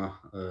дійсно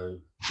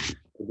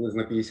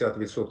приблизно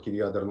 50%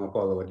 ядерного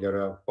палива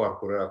для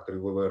парку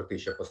реакторів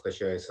ВВР-1000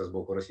 постачається з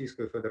боку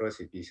Російської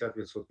Федерації,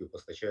 50%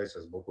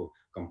 постачається з боку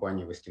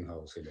компанії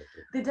Westinghouse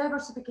Electric. The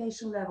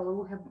diversification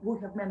level we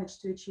have managed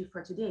to achieve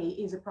for today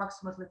is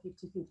approximately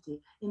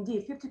 50-50.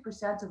 Indeed,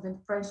 50% of the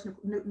French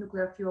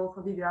nuclear fuel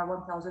for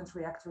VVR-1000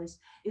 reactors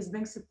is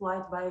being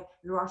supplied by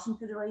the Russian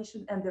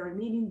Federation, and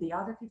the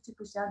other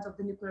 50% of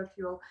the nuclear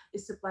fuel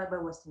is supplied by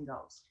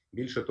Westinghouse.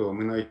 Більше того,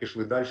 ми навіть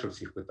пішли далі в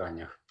цих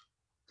питаннях.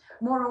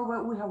 Moreover,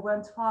 we have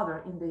went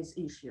further in these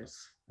issues.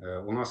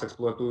 У нас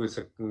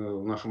експлуатується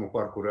в нашому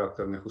парку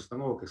реакторних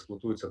установок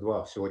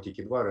всього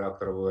тільки два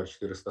реактори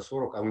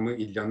ВВР-440, але ми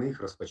і для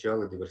них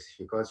розпочали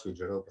диверсифікацію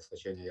джерел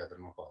постачання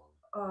ядерного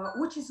палива.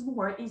 Which is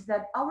more is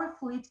that our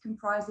fleet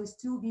comprises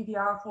 2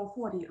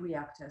 VVR-440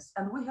 reactors,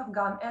 and we have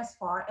gone as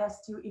far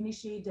as to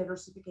initiate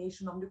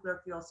diversification of nuclear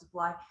fuel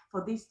supply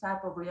for this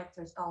type of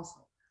reactors also.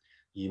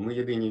 І ми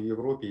єдині в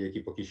Європі, які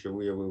поки що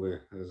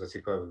виявили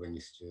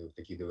зацікавленість в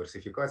такій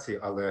диверсифікації,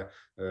 але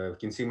в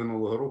кінці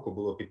минулого року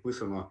було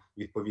підписано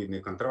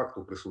відповідний контракт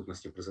у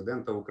присутності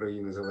президента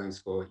України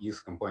Зеленського із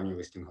компанією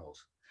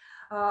Westinghouse.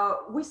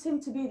 We seem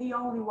to be the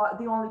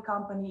only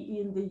company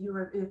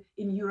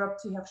in Europe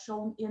to have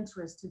shown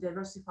interest to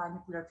diversify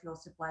nuclear fuel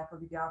supply for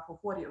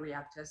VBR-440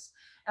 reactors.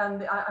 And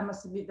I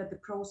must admit that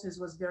the process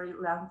was very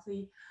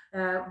lengthy.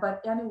 But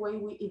anyway,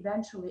 we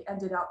eventually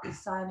ended up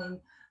signing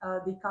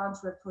the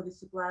contract for the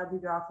supply of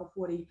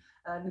VBR-440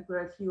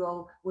 nuclear fuel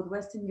with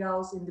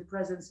Westinghouse in the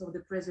presence of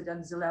the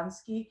President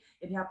Zelensky.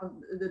 It happened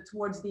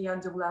towards the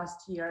end of last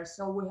year.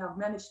 So we have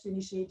managed to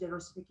initiate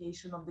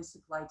diversification of the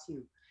supply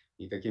too.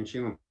 І таким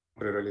чином,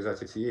 при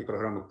реалізації цієї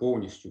програми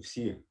повністю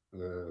всі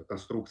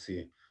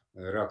конструкції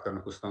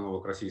реакторних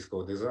установок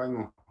російського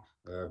дизайну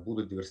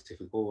будуть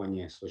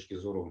диверсифіковані з точки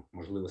зору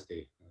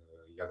можливостей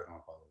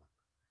ядерного палива.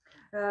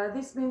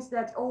 This means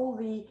that all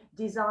the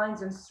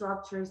designs and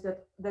structures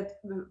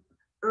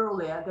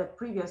that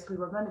previously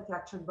were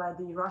manufactured by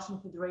the Russian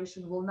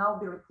Federation will now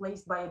be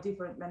replaced by a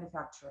different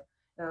manufacturer.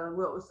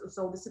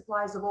 So the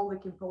supplies of all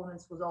the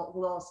components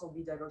will also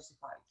be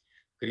diversified.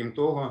 Крім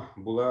того,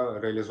 була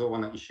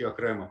реалізована іще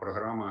окрема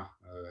програма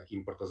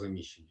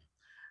імпортозаміщення.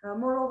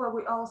 Moreover,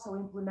 we also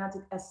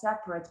implemented a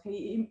separate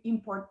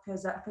import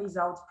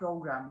phase-out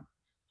program.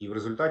 І в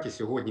результаті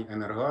сьогодні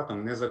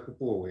Енергоатом не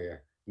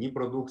закуповує ні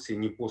продукції,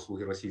 ні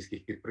послуги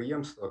російських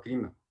підприємств,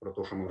 окрім про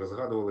те, що ми вже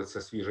згадували,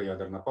 це свіже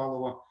ядерне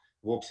паливо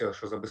в обсягах,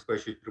 що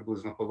забезпечують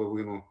приблизно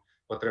половину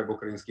потреб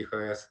українських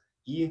АЕС,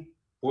 і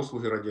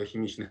послуги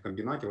радіохімічних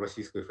комбінатів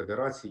Російської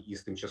Федерації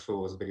із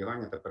тимчасового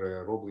зберігання та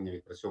перероблення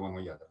відпрацьованого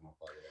ядерного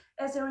палива.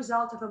 As a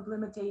result of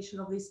implementation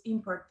of this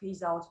import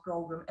phase-out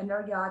program,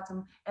 Energoatom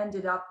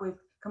ended up with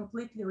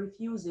completely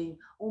refusing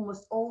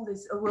almost all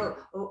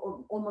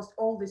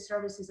the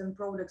services and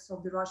products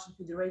of the Russian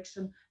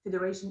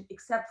Federation,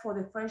 except for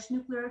the fresh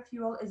nuclear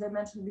fuel, as I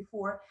mentioned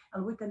before,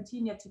 and we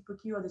continue to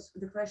procure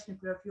the fresh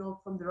nuclear fuel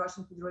from the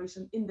Russian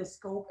Federation in the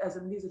scope as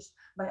envisaged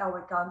by our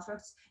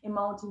contracts,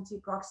 amounting to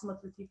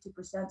approximately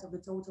 50% of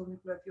the total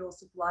nuclear fuel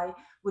supply,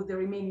 with the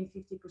remaining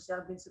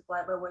 50% being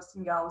supplied by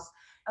Westinghouse.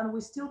 And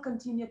we still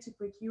continue to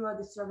procure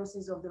the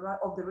services of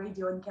the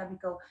radio and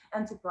chemical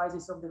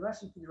enterprises of the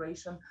Russian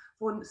Federation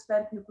for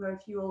spent nuclear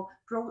fuel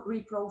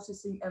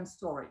reprocessing and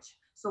storage.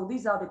 So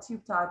these are the two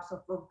types of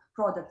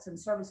products and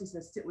services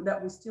that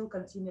we still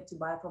continue to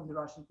buy from the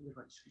Russian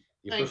Federation.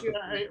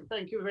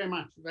 Thank you very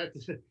much. That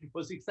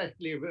was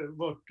exactly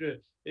what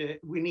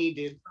we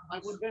needed. I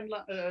would then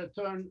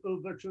turn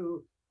over to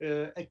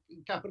a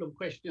couple of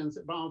questions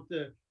about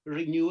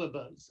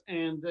renewables.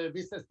 And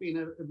this has been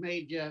a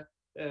major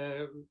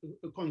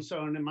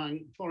concern among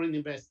foreign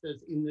investors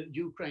in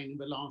Ukraine in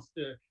the last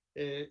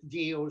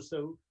year or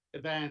so,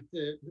 that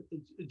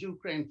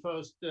Ukraine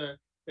first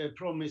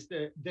promised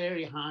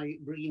very high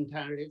green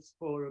tariffs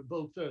for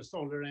both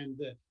solar and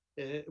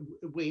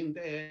wind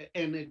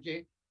energy,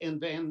 and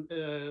then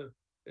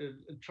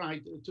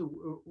tried to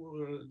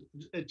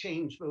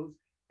change those.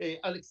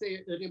 Alexei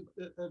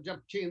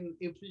Ryabchin,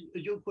 if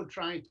you could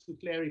try to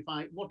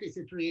clarify what is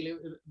it really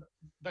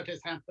that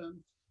has happened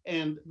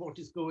and what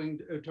is going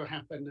to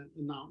happen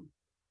now.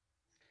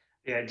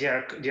 Yeah,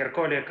 dear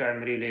colleague,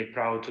 I'm really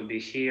proud to be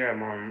here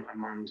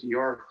among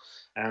Europe,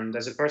 and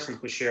as a person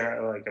who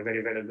share like a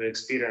very good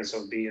experience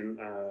of being,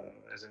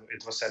 as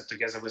it was said,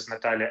 together with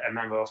Natalia, a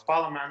member of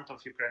Parliament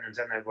of Ukraine, and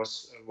then I was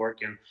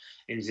working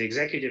in the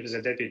executive as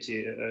a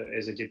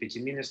deputy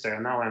minister,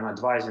 and now I'm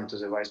advising to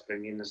the Vice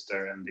Prime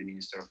Minister and the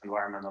Minister of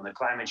Environment on the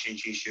climate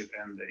change issue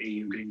and the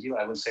EU Green Deal.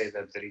 I would say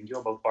that the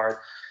renewable part,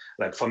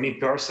 like for me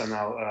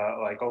personal,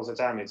 like all the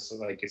time,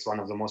 it's one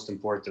of the most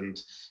important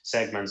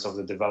segments of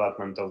the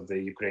development of the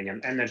Ukrainian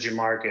energy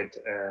market,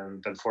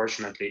 and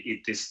unfortunately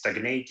it is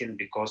stagnating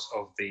because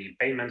of the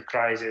payment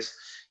crisis.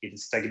 It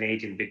is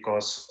stagnating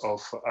because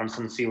of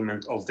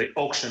unfulfillment of the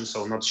auction,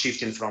 so not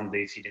shifting from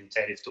the feed-in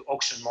tariff to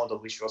auction model,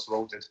 which was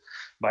voted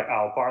by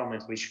our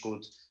parliament, which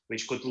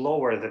could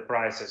lower the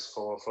prices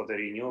for the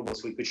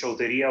renewables. We could show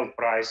the real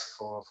price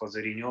for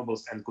the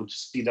renewables and could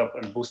speed up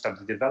and boost up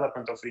the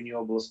development of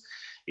renewables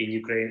in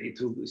Ukraine.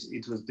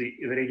 It would be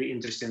really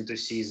interesting to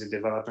see the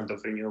development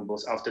of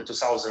renewables after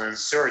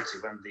 2030,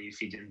 when the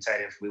feed-in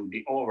tariff will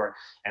be over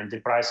and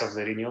the price of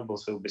the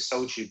renewables will be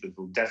so cheap, it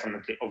will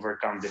definitely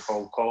overcome the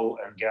whole coal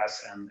and gas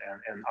and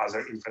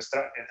other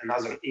infrastructure and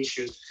other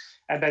issues.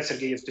 I bet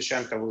Sergei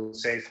Yevtushenko will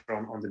say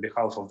on the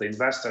behalf of the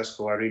investors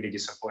who are really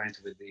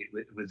disappointed with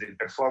the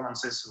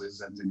performances, with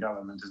that the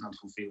government is not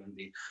fulfilling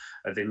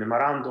the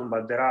memorandum,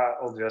 but there are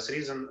obvious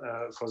reasons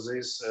for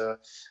this,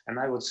 and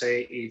I would say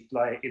it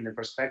lie in the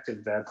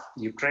perspective that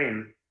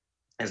Ukraine,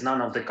 as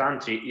none of the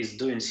country, is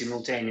doing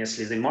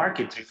simultaneously the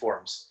market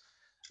reforms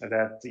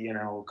that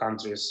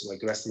countries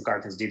like Western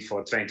countries did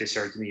for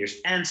 20-30 years,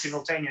 and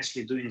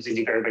simultaneously doing the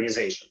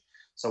decarbonization.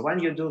 So when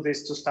you do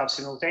these two stuff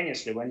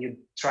simultaneously, when you're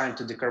trying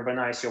to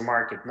decarbonize your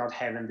market, not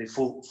having the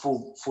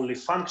fully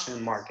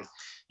functioning market,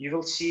 you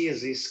will see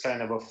these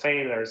kind of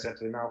failures that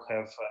we now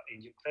have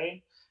in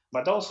Ukraine,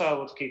 But also I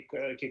would kick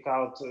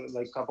out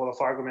like a couple of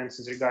arguments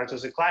in regard to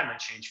the climate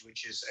change,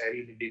 which is a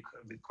really big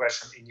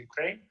question in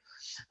Ukraine.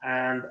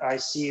 And I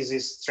see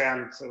this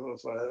trend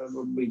of,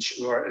 which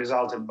were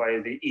resulted by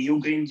the EU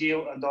Green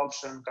Deal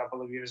adoption a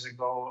couple of years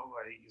ago,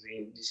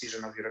 the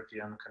decision of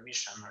European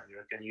Commission,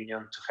 European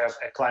Union to have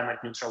a climate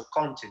neutral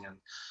continent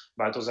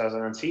by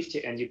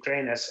 2050, and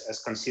Ukraine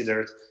as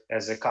considered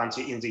as a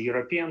country in the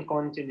European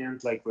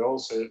continent. Like we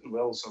also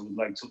would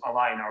like to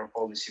align our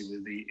policy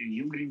with the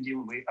EU Green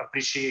Deal. We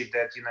appreciate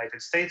that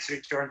United States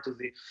returned to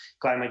the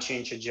climate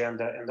change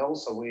agenda, and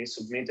also we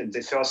submitted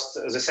the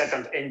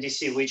second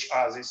NDC, which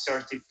are the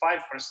 35%,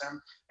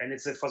 and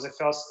it's for the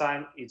first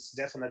time it's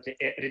definitely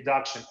a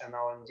reduction in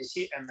our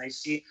NDC. And I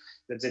see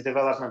that the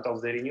development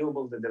of the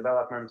renewable, the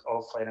development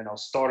of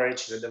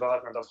storage, the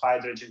development of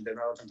hydrogen,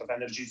 development of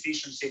energy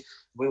efficiency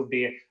will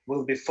be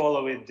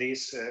following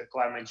this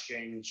climate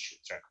change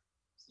track.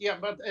 Yeah,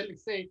 but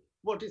Alexei,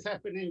 what is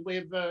happening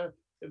with the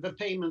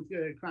payment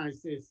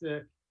crisis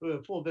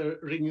for the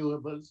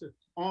renewables?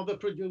 Are the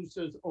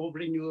producers of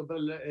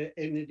renewable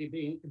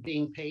energy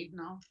being paid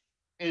now?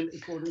 And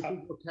according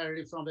to what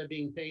tariffs are they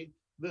being paid?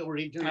 The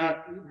original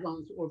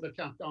ones or the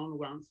cut down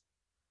ones?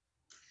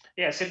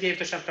 Yeah, Sergei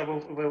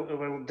Evtushenko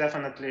will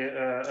definitely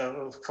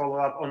follow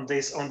up on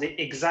this, on the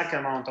exact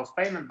amount of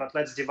payment, but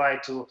let's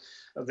divide to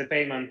the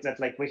payment that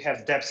like we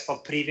have debts for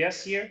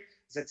previous year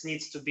that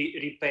needs to be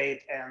repaid,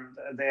 and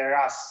there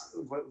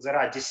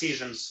are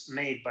decisions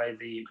made by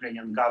the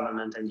Ukrainian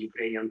government and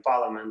Ukrainian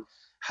parliament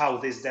how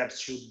these debts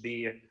should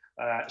be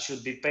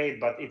paid,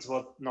 but it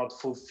was not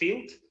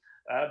fulfilled.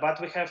 But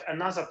we have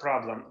another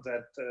problem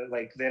that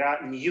like there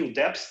are new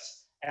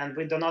debts, and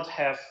we do not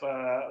have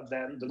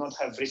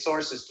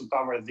resources to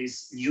cover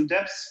these new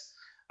debts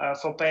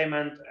for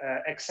payment,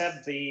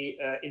 except the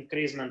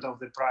increasement of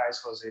the price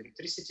for the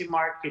electricity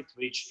market,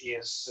 which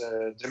is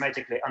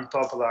dramatically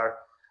unpopular,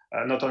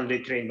 not only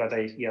Ukraine, but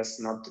yes,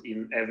 not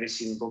in every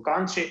single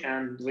country.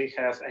 And we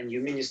have a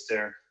new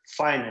minister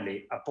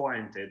finally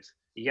appointed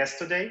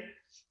yesterday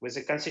with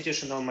a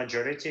constitutional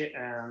majority,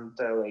 and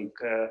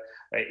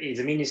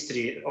the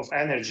Ministry of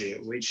Energy,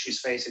 which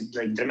is facing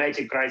like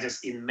dramatic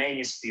crisis in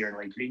many spheres,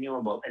 like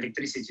renewable,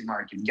 electricity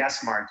market,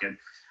 gas market,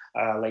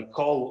 like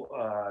coal,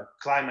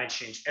 climate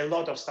change, a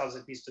lot of stuff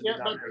that needs to be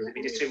done. And the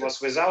ministry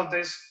was without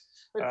this.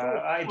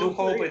 I do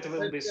hope it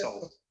will be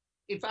solved.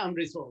 It's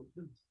unresolved.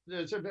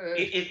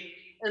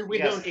 And we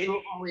don't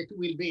know how it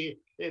will be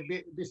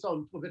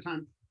solved for the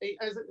time.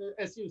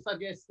 As you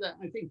suggest,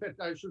 I think that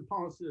I should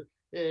pass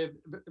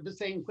the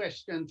same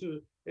question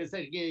to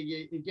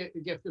Sergei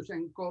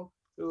Evtushenko,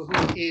 who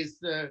is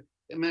the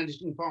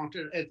managing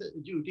partner at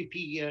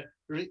UDP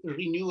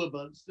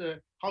Renewables.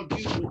 How do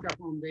you look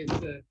upon this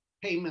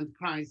payment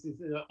crisis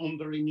on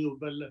the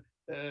renewable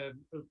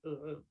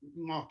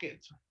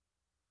market?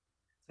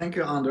 Thank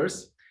you,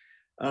 Anders.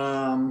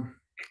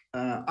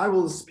 I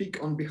will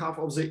speak on behalf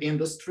of the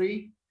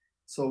industry.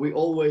 So we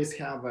always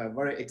have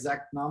very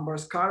exact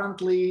numbers.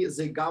 Currently,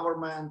 the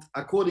government,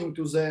 according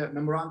to the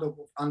memorandum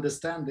of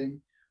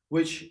understanding,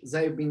 which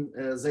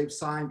they've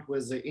signed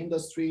with the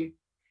industry,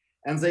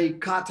 and they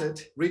cut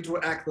it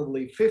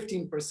retroactively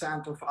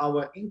 15% of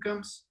our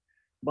incomes,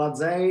 but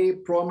they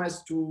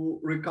promised to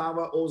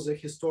recover all the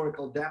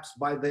historical debts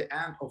by the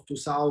end of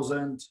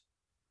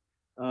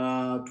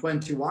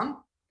 2021.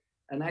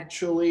 And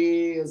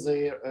actually,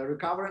 the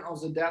recovery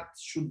of the debt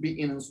should be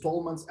in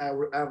installments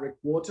every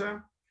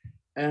quarter.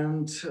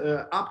 And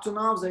up to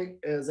now, they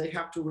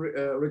have to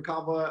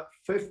recover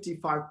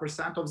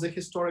 55% of the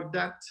historic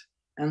debt,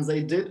 and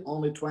they did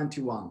only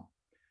 21.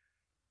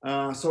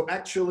 So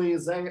actually,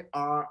 they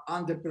are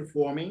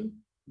underperforming,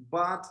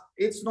 but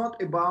it's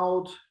not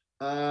about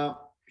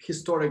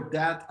historic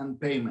debt and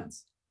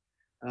payments.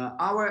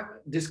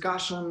 Our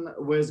discussion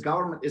with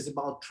government is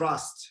about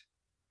trust,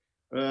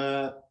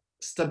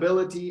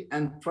 stability,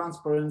 and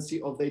transparency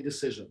of their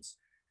decisions.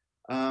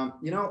 They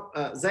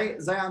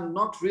are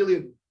not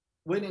really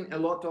winning a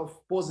lot of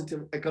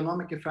positive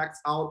economic effects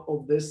out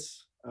of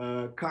this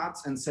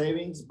cuts and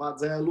savings, but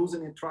they are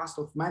losing the trust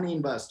of many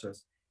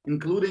investors,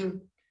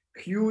 including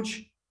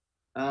huge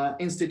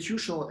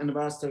institutional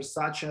investors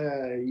such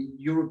as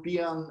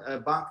European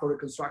Bank for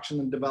Reconstruction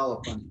and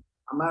Development,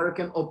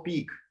 American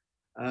OPEC,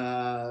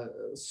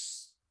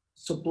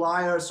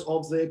 suppliers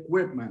of the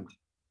equipment.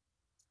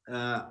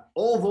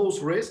 All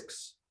those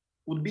risks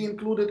would be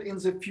included in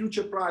the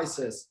future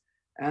prices,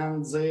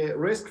 and the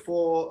risk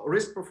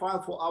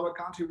profile for our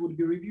country would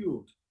be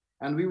reviewed,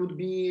 and we would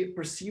be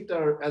perceived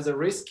as a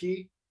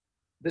risky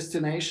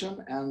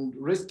destination and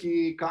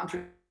risky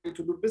country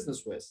to do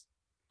business with.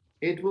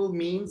 It will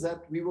mean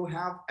that we will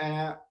have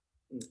a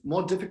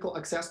more difficult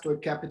access to a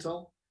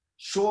capital,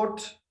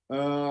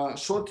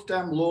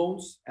 short-term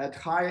loans at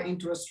higher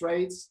interest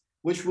rates,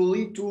 which will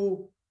lead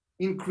to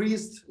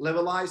increased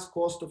levelized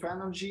cost of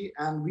energy,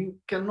 and we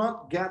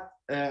cannot get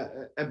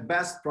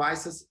best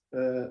prices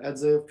at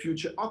the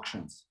future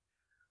auctions.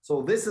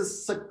 So this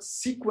is a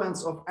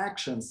sequence of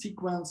action,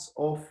 sequence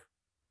of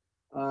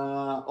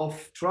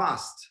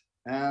trust,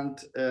 and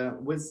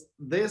with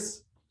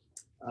this,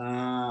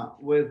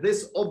 With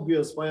these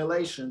obvious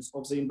violations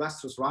of the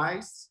investors'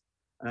 rights,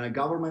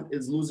 government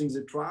is losing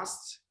the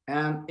trust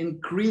and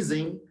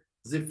increasing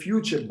the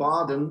future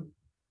burden,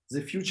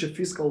 the future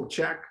fiscal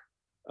check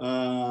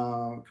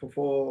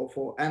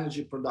for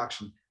energy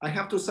production. I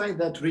have to say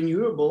that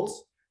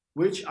renewables,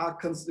 which are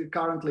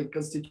currently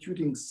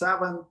constituting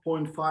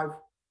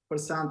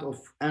 7.5% of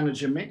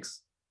energy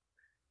mix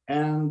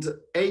and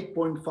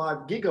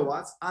 8.5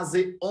 gigawatts, are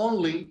the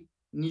only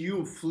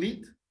new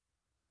fleet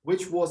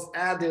which was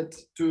added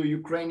to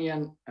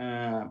Ukrainian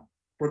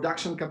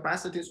production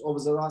capacities over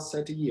the last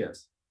 30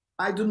 years.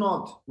 I do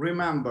not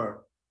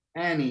remember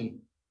any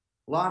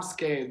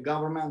large-scale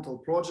governmental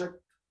project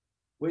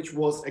which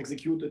was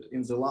executed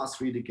in the last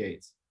 3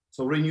 decades.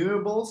 So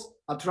renewables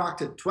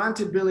attracted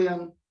 20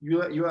 billion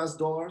US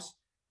dollars.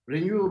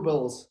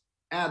 Renewables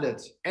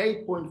added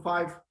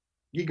 8.5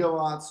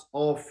 gigawatts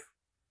of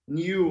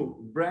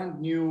brand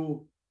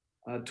new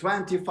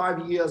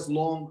 25 years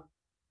long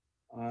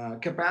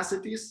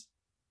capacities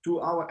to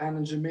our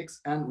energy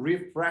mix and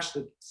refreshed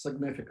it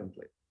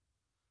significantly.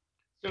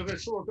 So the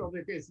short of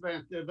it is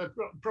that the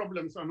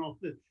problems are not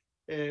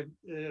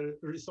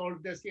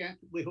resolved as yet.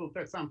 We hope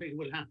that something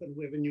will happen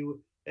with a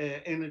new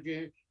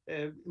energy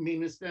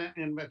minister,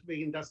 and that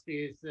the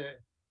industry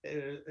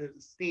is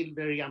still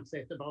very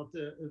upset about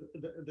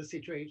the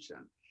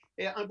situation.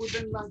 I would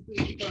then like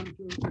to turn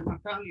to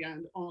Natalia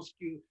and ask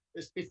you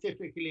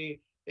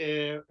specifically,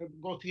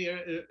 got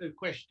here a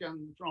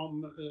question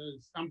from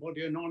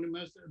somebody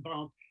anonymous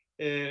about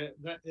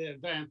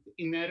that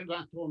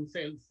Energatom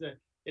sells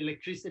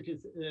electricity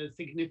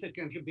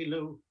significantly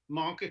below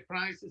market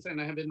prices, and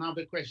I have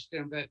another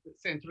question that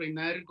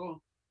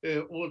Centroenergo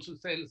also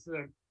sells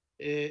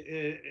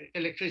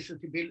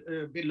electricity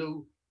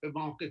below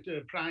market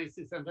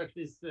prices, and that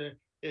this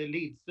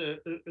leads to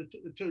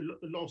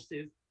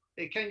losses.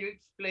 Can you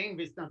explain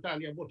this,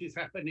 Natalia, what is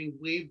happening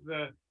with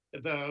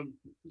the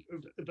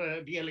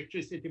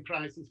electricity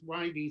prices,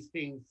 why these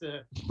things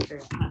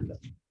happen?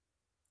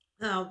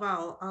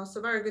 Well, it's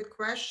a very good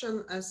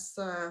question. As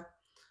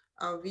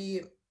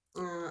we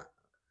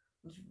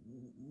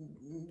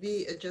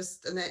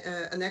just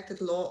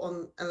enacted law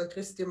on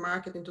electricity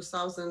market in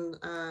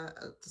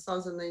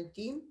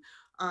 2019,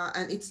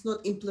 and it's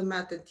not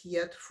implemented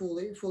yet,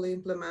 fully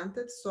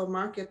implemented. So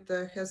market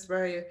has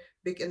very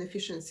big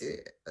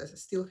inefficiency,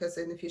 still has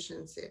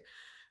inefficiency.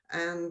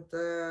 And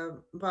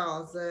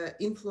well, the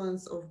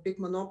influence of big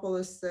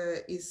monopolists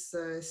is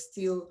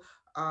still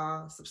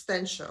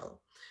substantial.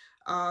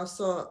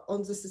 So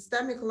on the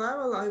systemic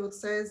level, I would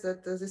say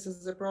that this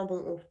is the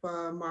problem of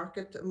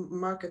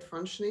market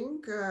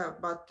functioning,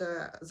 but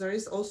there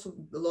is also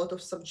a lot of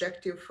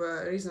subjective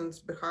reasons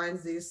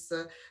behind these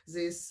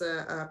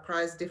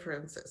price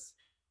differences.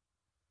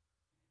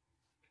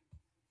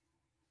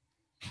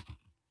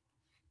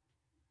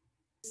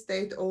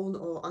 State-owned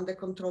or under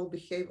control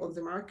behave on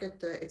the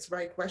market, it's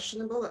very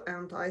questionable,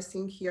 and I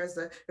think here's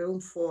a room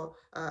for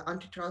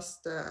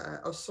antitrust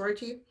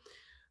authority.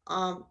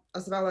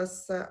 As well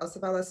as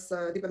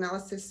deep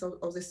analysis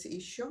of this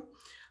issue,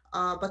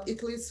 but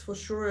it leads for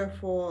sure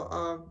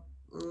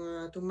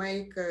to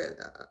make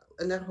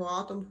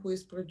Energoatom, who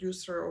is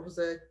producer of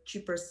the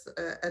cheapest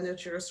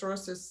energy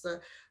resources,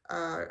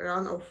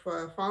 run of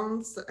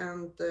funds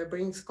and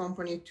brings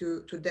company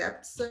to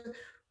debts,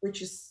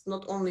 which is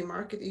not only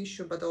market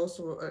issue but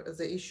also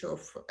the issue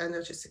of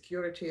energy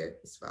security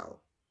as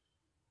well.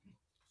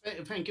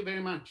 Thank you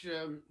very much.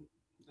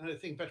 I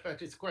think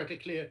that is quite a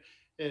clear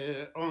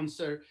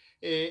answer,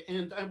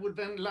 and I would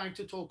then like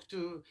to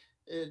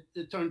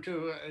turn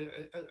to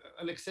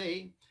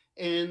Alexei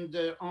and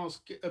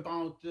ask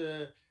about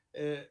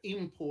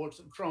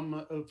imports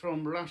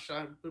from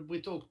Russia.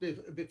 We talked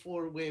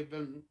before with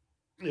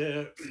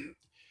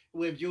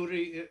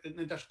Yuri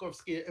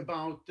Nedashkovsky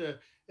about the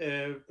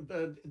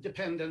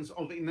dependence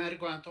of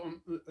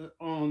Energoatom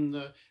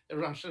on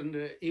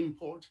Russian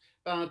imports,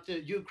 but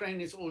Ukraine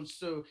is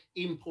also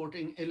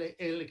importing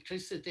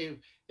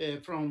electricity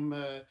from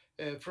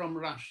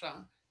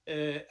Russia.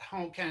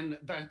 How can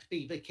that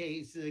be the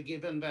case,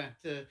 given that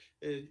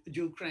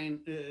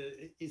Ukraine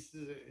is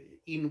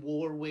in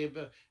war with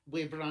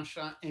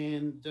Russia,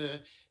 and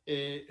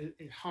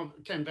how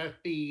can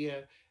that be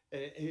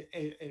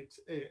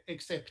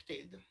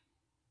accepted?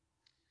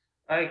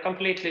 I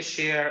completely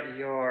share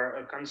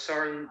your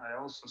concern. I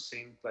also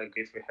think, like,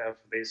 if we have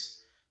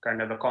this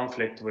kind of a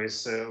conflict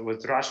with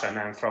Russia, and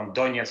I'm from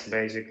Donetsk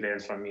basically,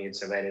 and for me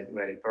it's a very,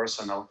 very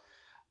personal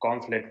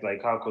conflict,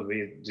 like how could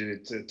we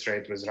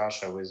trade with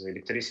Russia with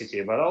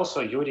electricity? But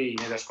also Yuri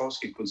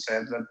Nedashkovsky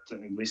said that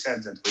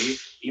we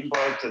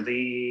import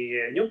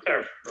the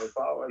nuclear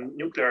power,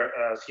 nuclear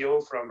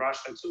fuel from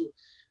Russia too.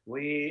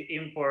 We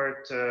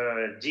import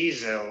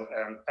diesel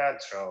and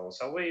petrol,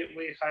 so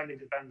we're highly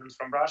dependent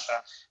from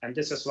Russia, and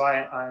this is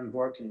why I'm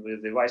working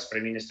with the Vice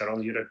Prime Minister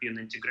on European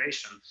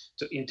integration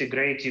to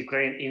integrate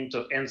Ukraine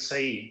into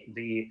NCE,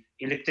 the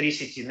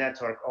electricity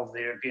network of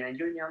the European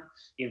Union,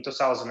 in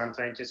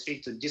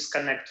 2023, to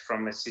disconnect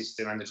from a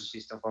energy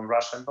system from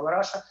Russia and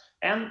Belarus,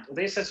 And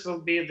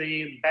will be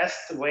the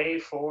best way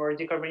for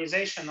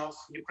decarbonization of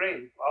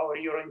Ukraine, our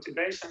Euro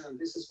integration, and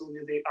will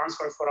be the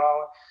answer for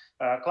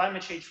our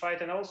climate change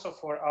fight and also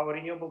for our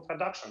renewable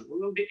production. We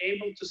will be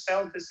able to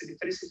sell this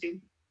electricity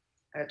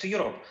to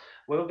Europe.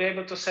 We will be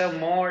able to sell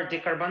more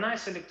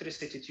decarbonized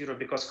electricity to Europe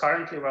because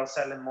currently we're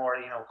selling more,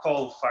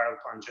 coal-fired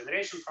plant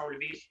generation from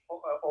Lviv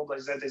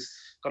Oblast that is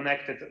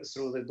connected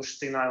through the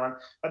Bushtin Island.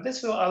 But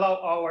this will allow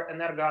our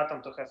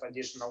Energatom to have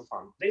additional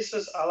fund. This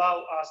will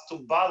allow us to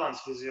balance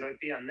with the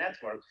European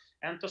network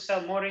and to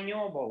sell more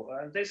renewable.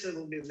 And this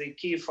will be the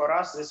key for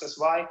us. This is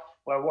why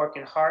we're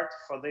working hard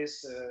for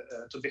this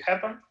to be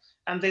happen.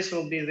 And this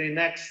will be the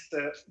next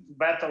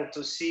battle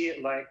to see,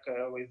 like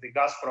with the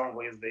Gazprom,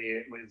 with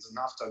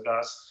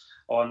Naftogaz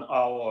on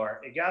our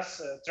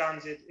gas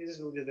transit. This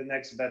will be the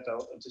next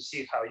battle to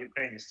see how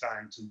Ukraine is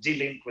trying to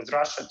de-link with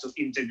Russia to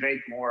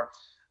integrate more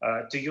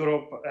to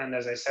Europe. And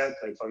as I said,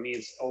 like for me,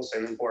 it's also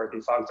an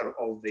important factor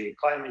of the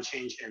climate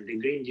change and the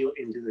Green Deal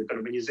into the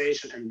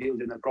decarbonization and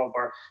building a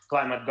proper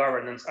climate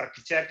governance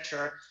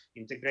architecture,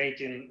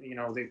 integrating,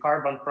 the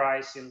carbon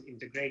pricing,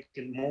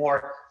 integrating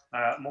more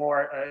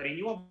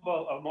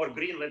renewable or more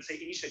green, let's say,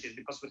 initiatives,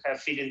 because we have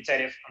feed-in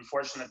tariff.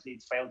 Unfortunately,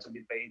 it failed to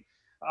be paid.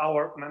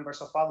 Our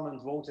members of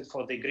parliament voted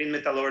for the green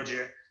metallurgy,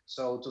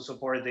 so to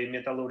support the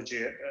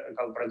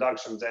metallurgical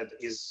production that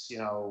is,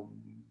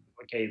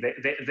 okay,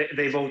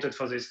 they voted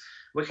for this.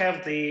 We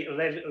have the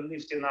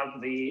lifting up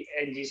the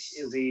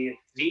NDC, the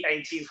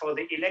VAT for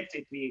the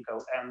electric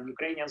vehicle, and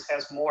Ukrainians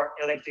has more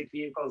electric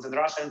vehicles than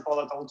Russia and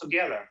Poland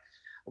altogether.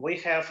 We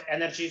have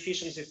energy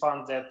efficiency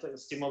fund that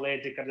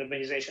stimulate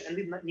decarbonization, and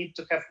we need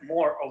to have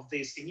more of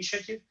this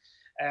initiative.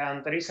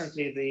 And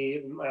recently,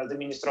 the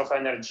Minister of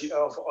Energy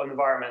of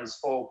Environment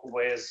spoke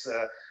with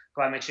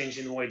climate change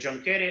envoy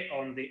John Kerry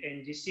on the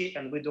NDC,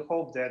 and we do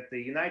hope that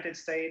the United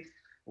States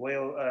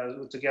will,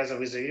 together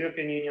with the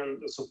European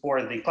Union,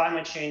 support the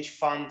climate change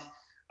fund,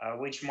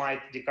 which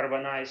might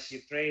decarbonize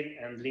Ukraine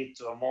and lead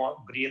to a more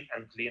green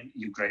and clean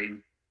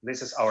Ukraine.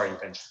 This is our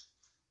intention.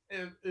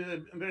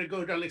 Very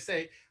good,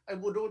 Alexei. I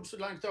would also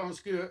like to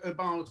ask you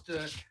about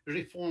the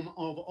reform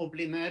of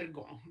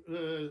Oblinergo.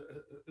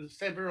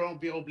 Several of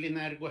the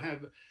Oblinergo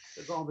have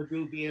rather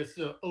dubious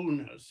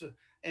owners.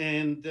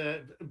 And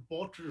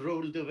what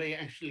role do they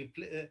actually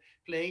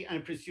play? I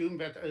presume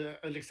that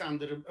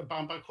Alexander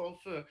Babakov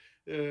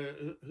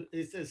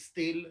is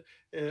still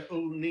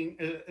owning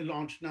a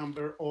large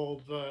number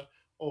of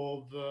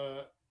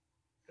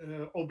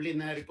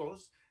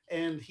Oblinergos,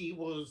 and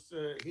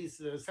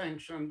he's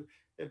sanctioned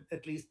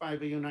at least by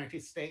the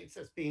United States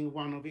as being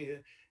one of the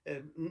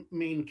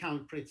main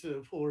culprits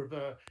for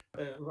the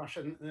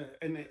Russian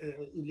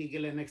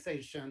illegal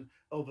annexation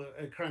of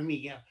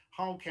Crimea.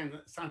 How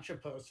can such a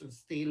person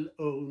still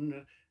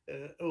own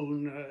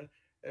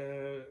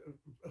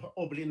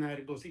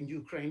Oblinergos in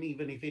Ukraine,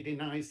 even if he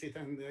denies it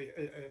and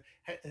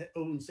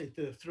owns it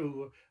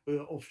through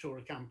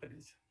offshore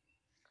companies?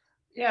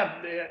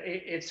 Yeah,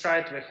 it's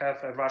right. We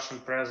have a Russian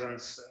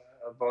presence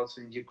both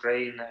in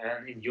Ukraine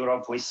and in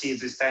Europe. We see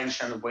this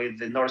tension with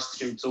the Nord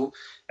Stream 2,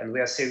 and we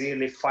are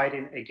severely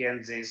fighting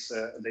against this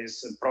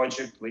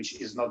project, which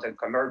is not a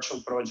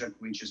commercial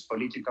project, which is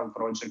political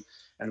project.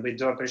 And we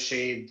do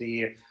appreciate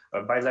the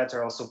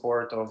bilateral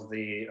support of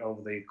the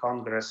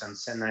Congress and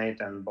Senate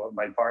and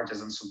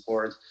bipartisan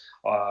support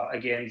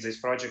against this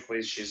project,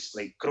 which is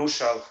like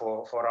crucial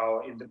for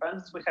our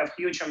independence. We have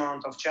huge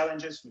amount of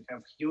challenges. We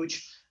have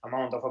huge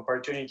amount of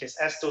opportunities.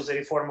 As to the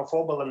reform of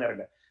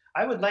Obelenерgo,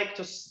 I would like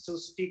to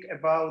speak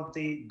about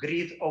the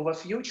grid of the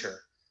future,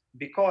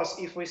 because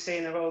if we're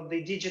saying about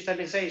the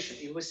digitalization,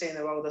 if we're saying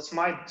about the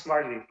smart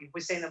grid, if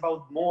we're saying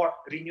about more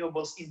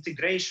renewables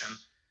integration,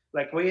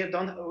 like we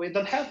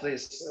don't have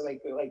this,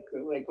 like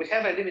we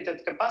have a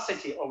limited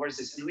capacity over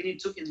this, and we need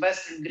to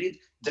invest in grid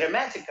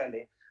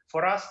dramatically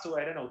for us to,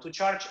 I don't know, to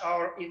charge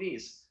our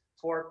EVs,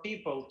 for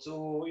people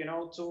to,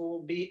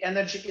 to be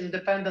energy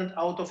independent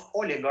out of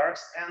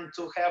oligarchs and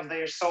to have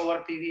their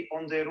solar PV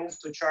on their roof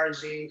to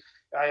charge the,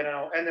 I don't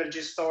know,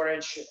 energy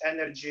storage,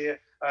 energy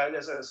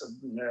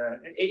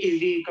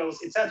vehicles,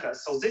 etc.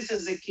 So this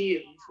is the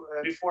key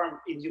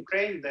reform in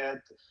Ukraine that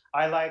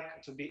I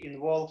like to be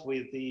involved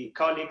with the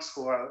colleagues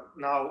who are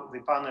now the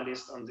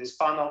panelists on this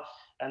panel.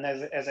 And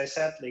as I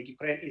said, like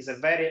Ukraine is a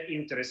very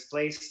interesting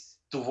place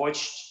to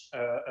watch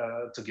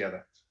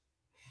together.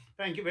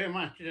 Thank you very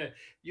much.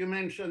 You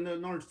mentioned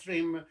Nord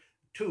Stream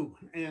 2,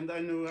 and I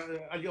know,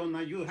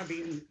 Alyona, you have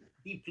been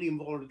deeply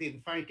involved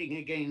in fighting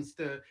against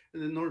the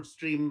Nord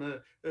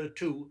Stream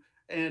 2.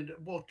 And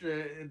what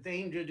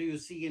danger do you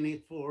see in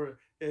it for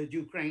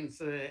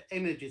Ukraine's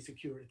energy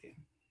security?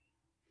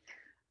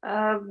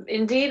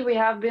 Indeed, we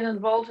have been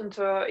involved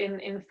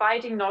in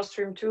fighting Nord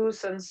Stream 2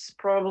 since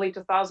probably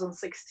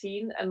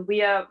 2016, and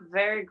we are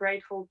very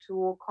grateful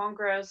to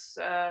Congress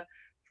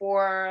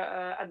for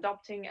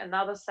adopting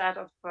another set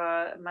of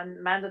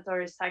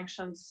mandatory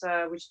sanctions,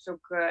 which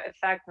took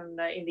effect in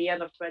the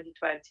end of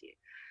 2020.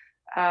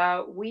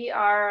 We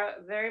are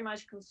very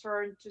much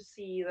concerned to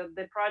see that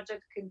the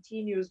project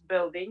continues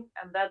building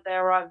and that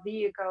there are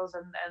vehicles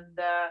and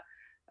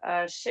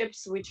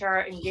ships which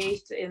are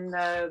engaged in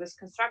this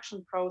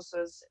construction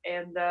process,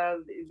 and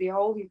the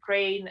whole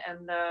Ukraine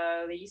and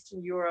the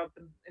Eastern Europe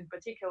in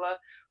particular,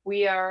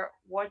 we are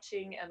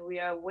watching and we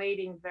are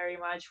waiting very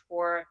much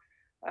for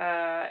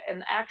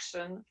an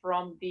action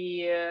from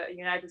the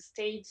United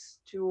States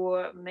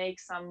to make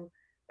some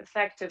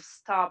effective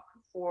stop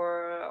for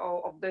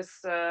of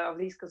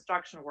these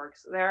construction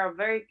works.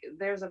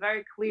 There's a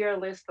very clear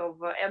list of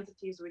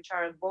entities which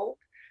are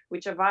involved,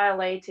 which are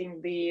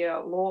violating the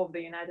law of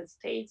the United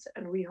States,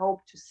 and we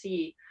hope to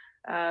see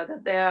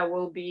that there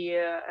will be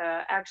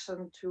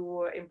action to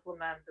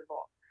implement the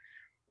law.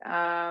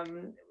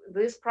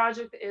 This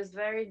project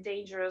is very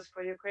dangerous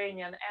for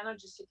Ukrainian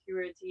energy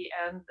security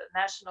and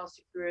national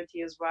security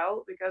as well,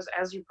 because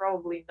as you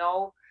probably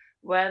know,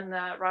 when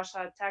Russia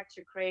attacked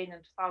Ukraine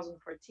in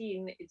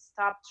 2014, it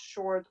stopped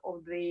short of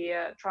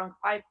the trunk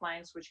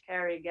pipelines which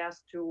carry gas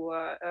to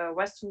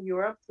Western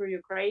Europe through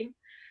Ukraine.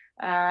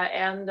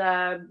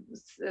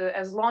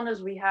 As long as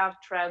we have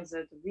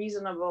transit,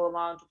 reasonable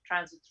amount of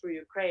transit through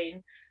Ukraine,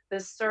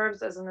 this serves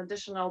as an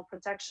additional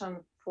protection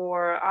for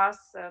us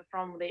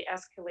from the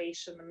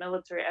escalation, the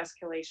military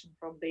escalation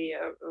from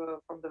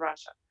the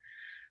Russia.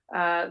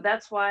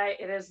 That's why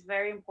it is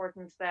very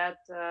important that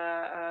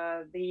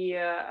the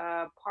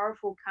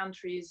powerful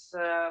countries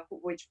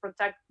which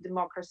protect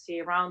democracy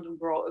around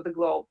the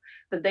globe,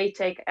 that they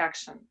take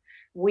action.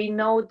 We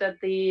know that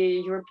the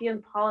European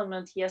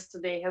Parliament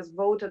yesterday has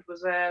voted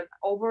with an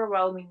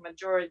overwhelming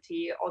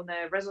majority on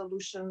a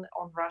resolution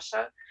on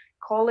Russia,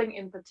 calling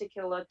in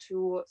particular to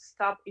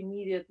stop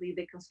immediately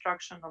the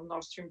construction of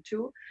Nord Stream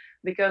 2,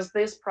 because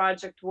this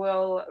project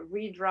will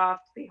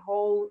redraft the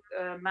whole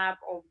map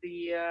of the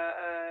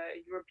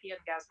European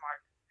gas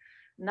market.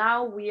 Now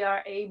we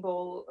are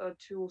able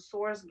to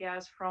source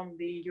gas from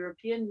the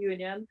European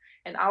Union,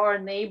 and our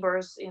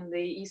neighbors in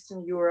the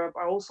Eastern Europe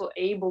are also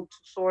able to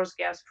source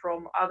gas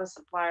from other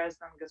suppliers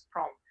than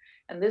Gazprom.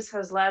 And this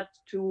has led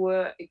to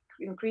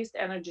increased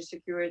energy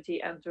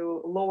security and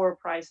to lower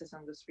prices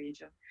in this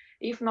region.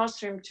 If Nord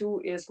Stream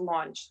 2 is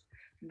launched,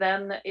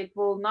 then it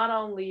will not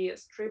only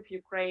strip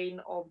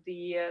Ukraine of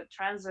the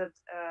transit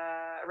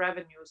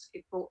revenues,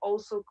 it will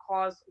also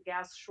cause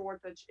gas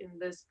shortage in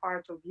this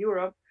part of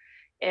Europe,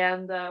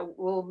 and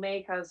will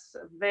make us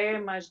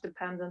very much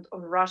dependent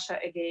on Russia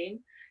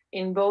again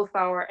in both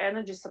our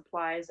energy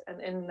supplies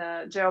and in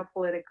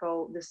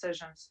geopolitical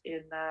decisions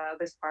in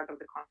this part of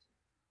the continent.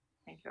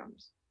 Thank you,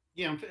 Anders.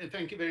 Yeah,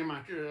 thank you very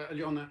much,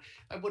 Alyona.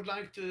 I would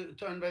like to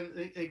turn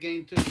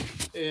again to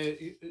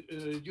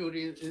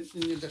Yuri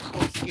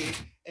Nidakowski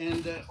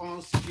and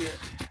ask you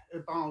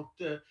about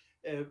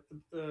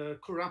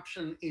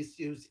corruption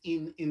issues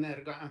in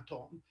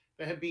Energoatom.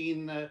 There have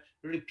been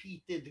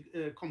repeated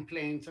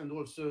complaints and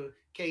also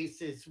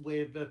cases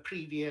with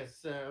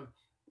previous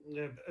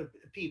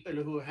people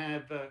who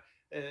have,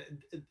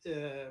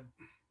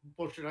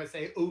 what should I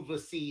say,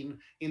 overseen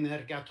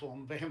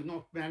Energoatom. They have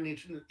not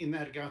managed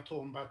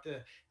Energoatom, but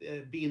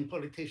been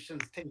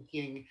politicians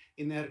taking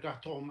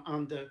Energoatom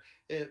under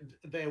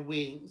their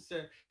wings.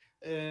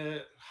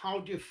 How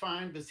do you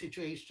find the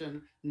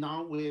situation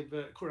now with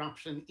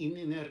corruption in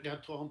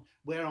Energoatom?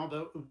 Where are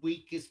the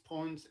weakest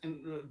points, and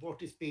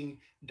what is being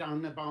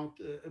done about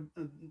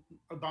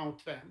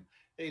them?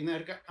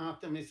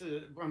 Energoatom is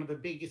one of the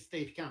biggest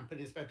state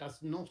companies that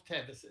does not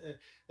have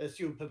a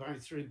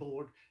supervisory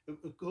board.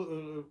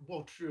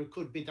 What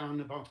could be done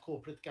about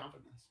corporate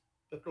governance?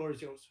 The floor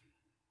is yours.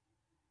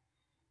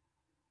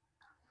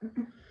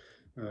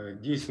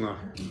 Дійсно,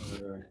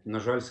 на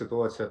жаль,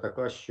 ситуація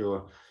така,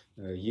 що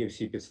є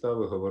всі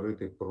підстави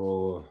говорити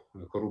про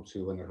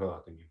корупцію в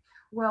енергоатомі.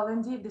 Well,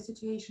 indeed, the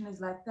situation is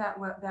like that,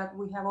 that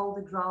we have all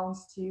the grounds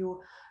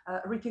to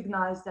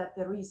recognize that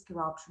there is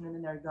corruption in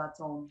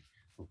Energoatom.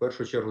 В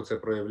першу чергу це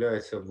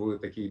проявляється в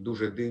такій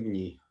дуже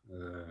дивній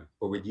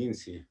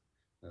поведінці,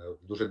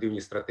 в дуже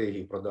дивній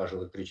стратегії продажу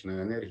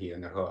електричної енергії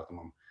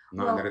енергоатомом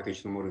на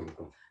енергетичному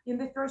ринку. In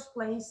the first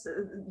place,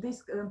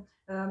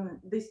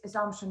 this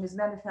assumption is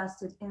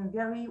manifested in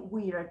very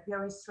weird,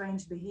 very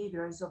strange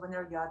behaviors of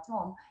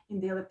Energoatom in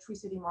the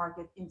electricity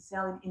market, in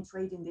selling, in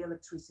trading the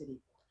electricity.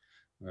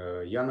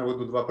 Я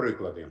наведу два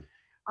приклади.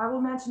 I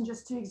will mention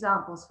just two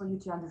examples for you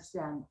to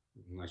understand.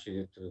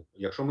 Значить,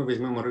 якщо ми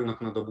візьмемо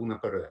ринок на добу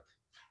наперед,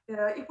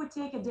 if we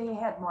take a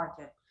day-ahead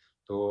market,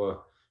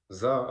 то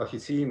за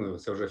офіційною,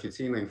 це вже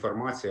офіційна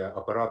інформація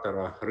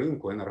оператора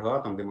ринку,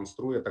 Енергоатом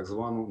демонструє так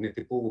звану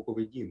нетипову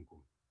поведінку.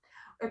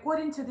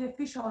 According to the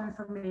official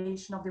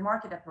information of the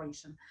market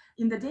operation,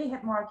 in the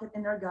day-ahead market,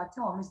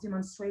 Energoatom is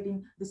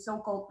demonstrating the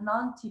so-called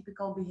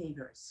non-typical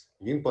behaviors.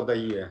 Він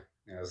подає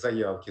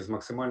заявки з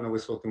максимально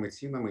високими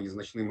цінами і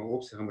значними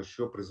обсягами,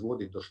 що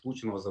призводить до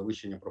штучного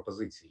завищення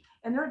пропозиції.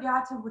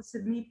 Energoatom would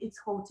submit its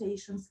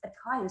quotations at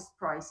highest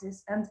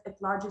prices and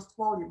at largest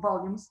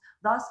volumes,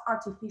 thus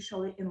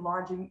artificially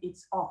enlarging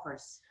its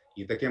offers.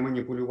 І таке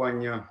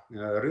маніпулювання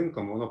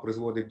ринком, воно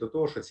призводить до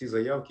того, що ці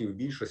заявки в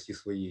більшості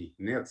своїй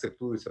не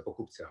акцептуються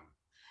покупцями.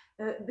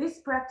 This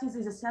practice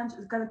is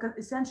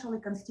essentially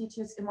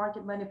constitutes a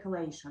market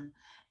manipulation,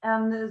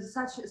 and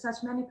such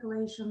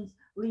manipulations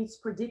leads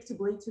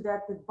predictably to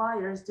that the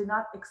buyers do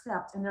not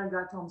accept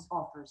Energoatom's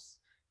offers.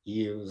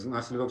 І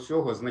внаслідок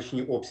цього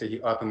значні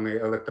обсяги атомної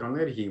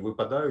електроенергії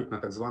випадають на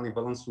так званий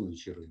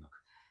балансуючий ринок.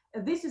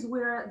 This is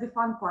where the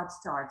fun part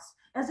starts.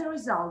 As a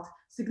result,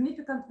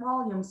 significant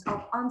volumes of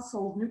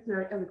unsold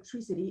nuclear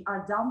electricity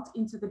are dumped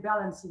into the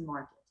balancing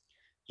market.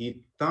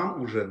 І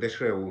там уже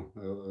дешеву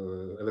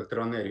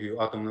електроенергію,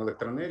 атомну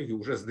електроенергію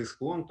вже з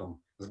дисконтом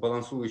з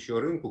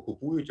балансуючого ринку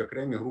купують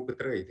окремі групи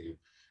трейдерів.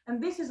 And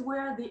this is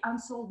where the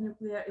unsold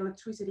nuclear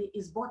electricity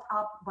is bought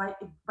up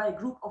by a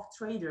group of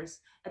traders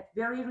at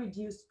very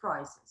reduced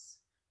prices.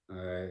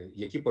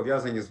 Які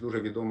пов'язані з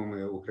дуже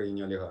відомими в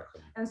Україні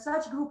олігархами. And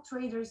such group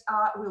traders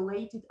are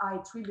related, are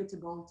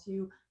attributable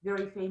to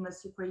very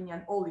famous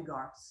Ukrainian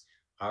oligarchs.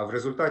 А в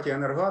результаті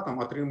Енергоатом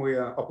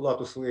отримує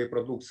оплату своєї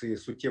продукції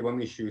суттєво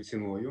нижчою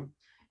ціною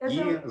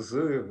і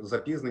з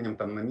запізненням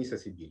там на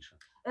місяць і більше.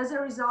 As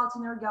a result,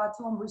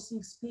 Energoatom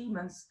receives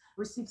payments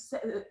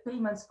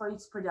for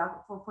its product,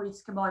 for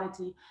its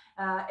commodity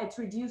at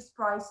reduced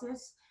prices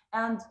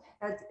and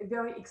at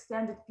very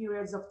extended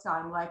periods of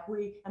time. Like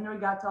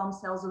Energoatom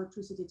sells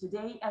electricity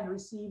today and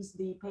receives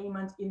the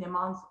payment in a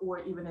month or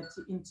even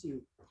in two.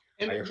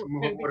 А якщо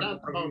ми говоримо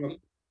про ринок,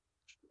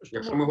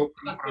 якщо ми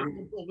говоримо про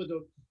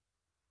ринок,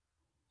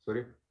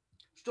 sorry?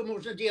 Что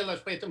можно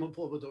делать по этому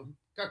поводу?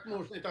 Как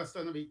можно это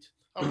остановить?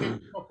 How can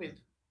you stop it?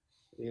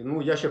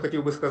 Ну, я ще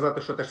хотів би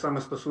сказати, що те ж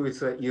саме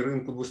стосується і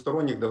ринку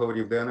двосторонніх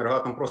договорів, де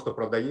Енергоатом просто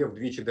продає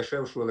вдвічі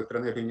дешевшу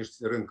електроенергію,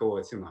 ніж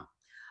ринкова ціна.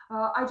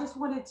 I just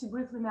wanted to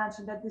briefly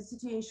mention that the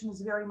situation is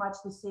very much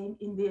the same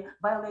in the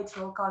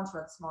bilateral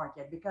contracts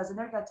market, because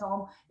Energoatom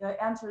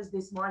enters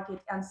this market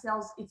and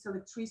sells its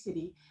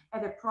electricity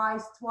at a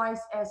price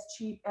twice as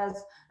cheap as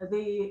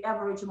the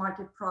average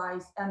market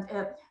price and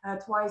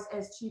twice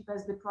as cheap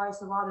as the price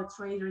of other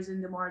traders in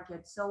the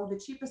market. So the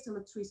cheapest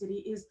electricity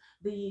is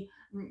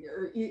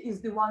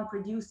the one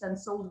produced and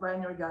sold by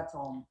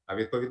Energoatom. А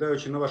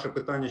відповідаючи на ваше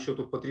питання, що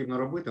тут потрібно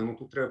робити, ну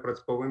тут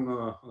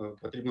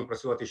потрібно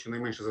працювати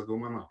щонайменше за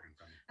двома напрямками.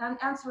 And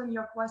answering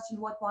your question,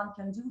 what one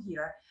can do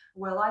here,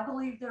 well, I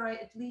believe there are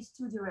at least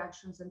two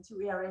directions and two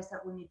areas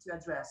that we need to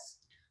address.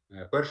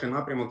 Перший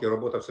напрямок і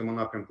робота в цьому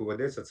напрямку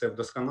ведеться, це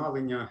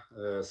вдосконалення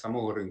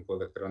самого ринку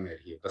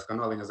електроенергії,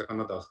 вдосконалення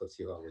законодавства в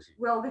цій галузі.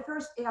 Well, the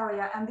first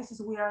area, and this is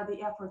where the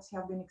efforts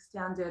have been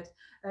extended,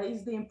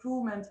 is the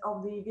improvement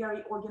of the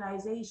very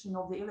organization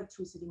of the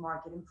electricity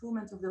market,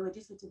 improvement of the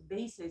legislative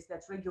basis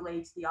that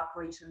regulates the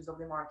operations of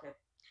the market.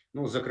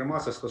 Ну, зокрема,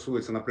 це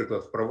стосується,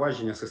 наприклад,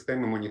 впровадження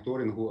системи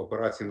моніторингу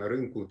операцій на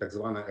ринку, так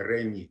зване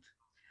REMIT.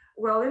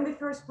 Well, in the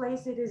first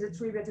place, it is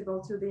attributable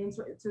to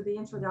the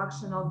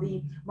introduction of the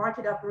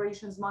market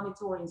operations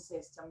monitoring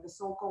system, the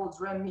so-called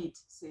REMIT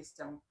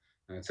system.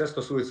 Це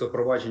стосується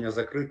впровадження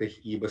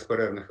закритих і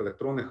безперервних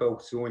електронних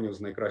аукціонів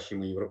з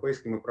найкращими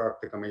європейськими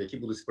практиками, які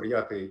будуть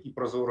сприяти і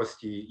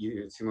прозорості,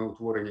 і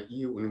ціноутворення,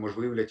 і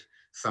унеможливлять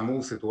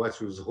саму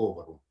ситуацію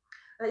зговору.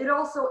 It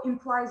also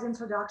implies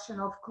introduction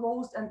of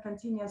closed and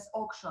continuous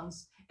auctions,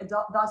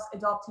 thus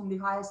adopting the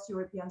highest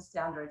European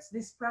standards.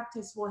 This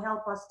practice will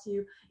help us to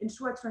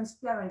ensure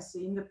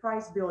transparency in the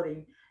price building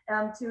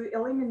and to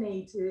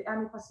eliminate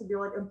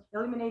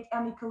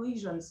any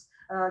collusions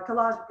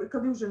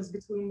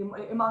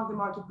among the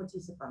market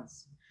participants.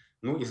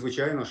 Ну і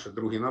звичайно ж,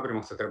 другий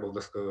напрямок це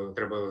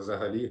треба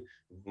взагалі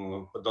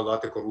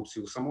подолати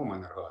корупцію у самому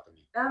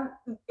Енергоатомі. And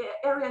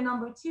area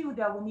number two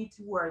that we need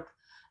to work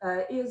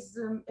is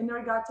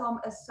Energoatom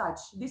as such.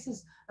 This is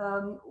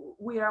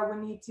where we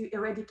need to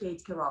eradicate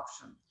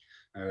corruption.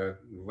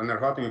 В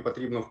Енергоатомі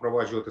потрібно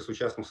впроваджувати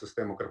сучасну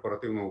систему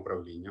корпоративного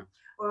управління.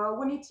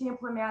 We need to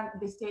implement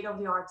the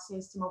state-of-the-art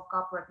system of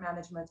corporate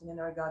management in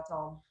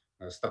Energoatom.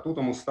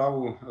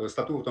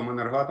 Статутом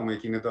Енергоатому,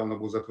 який недавно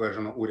був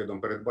затверджено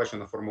урядом,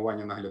 передбачено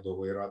формування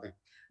наглядової ради.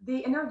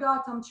 The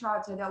Energoatom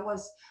charter that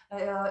was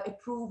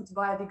approved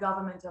by the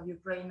government of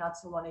Ukraine not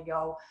so long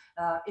ago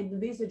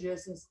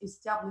envisages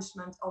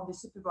establishment of the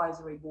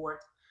supervisory board.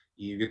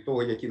 І від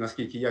того,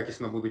 наскільки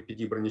якісно будуть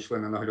підібрані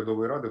члени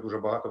наглядової ради, дуже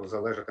багато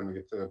залежатиме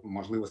від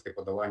можливостей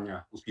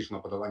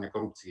успішного подолання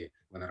корупції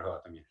в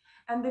Енергоатомі.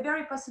 And the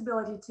very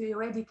possibility to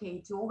eradicate,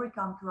 to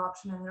overcome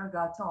corruption in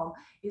Energoatom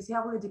is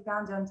heavily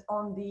dependent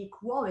on the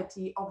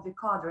quality of the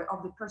cadre, of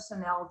the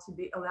personnel to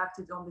be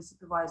elected on the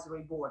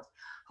supervisory board.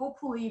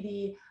 Hopefully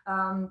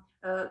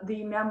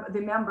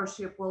the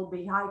membership will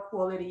be high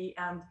quality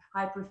and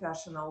high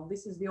professional.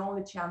 This is the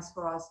only chance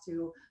for us to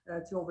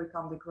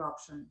overcome the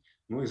corruption.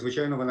 Ну і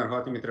звичайно, в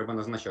Енергоатомі треба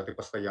назначати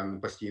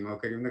постійного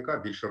керівника.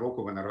 Більше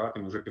року в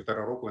Енергоатомі, вже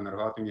 1,5 року в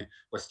Енергоатомі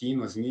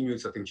постійно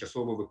змінюються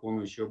тимчасово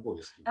виконуючі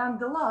обов'язки. And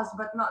the last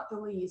but not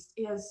the least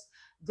is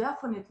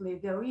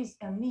definitely there is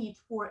a need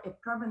for a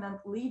permanent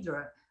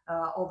leader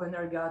of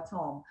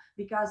Energoatom,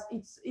 because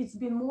it's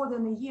been more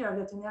than a year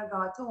that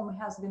Energoatom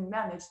has been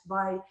managed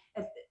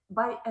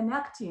by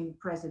enacting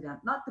president,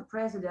 not the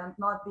president,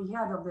 not the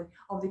head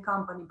of the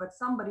company, but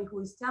somebody who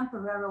is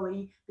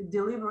temporarily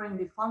delivering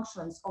the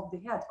functions of the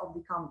head of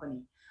the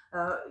company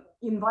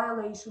in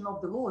violation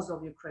of the laws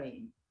of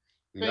Ukraine.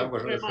 Я Thank you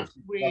very вважаю, що much. всі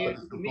We депутати need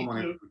цілком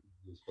to,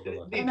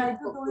 подавати. And I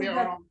do we believe are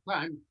that on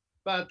time.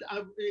 But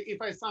if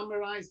I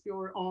summarize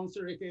your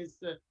answer, it is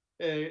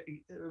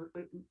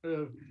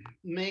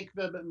make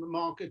the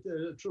market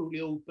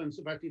truly open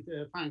so that it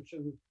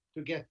functions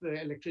to get the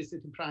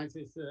electricity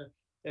prices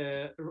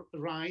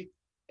right,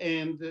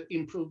 and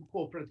improve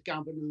corporate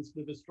governance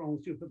with a strong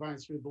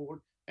supervisory board,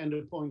 and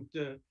appoint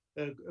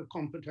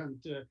competent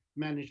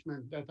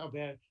management that are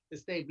there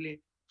stably.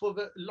 For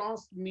the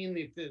last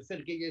minute,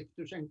 Sergei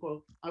Yevtushenko,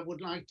 I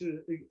would like to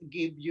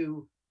give you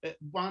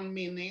 1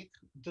 minute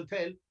to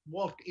tell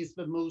what is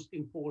the most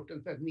important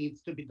that needs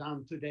to be done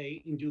today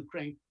in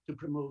Ukraine to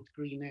promote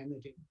green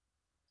energy.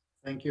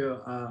 Thank you,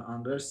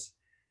 Anders.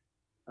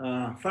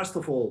 First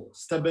of all,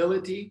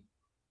 stability,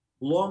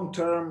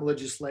 long-term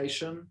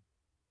legislation,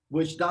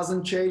 which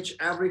doesn't change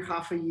every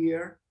half a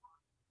year,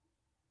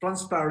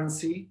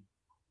 transparency,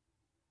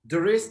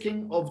 de-risking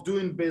of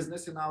doing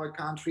business in our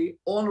country,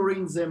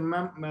 honoring the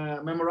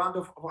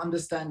memorandum of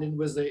understanding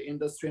with the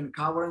industry and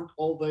covering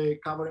all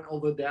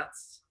the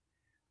debts.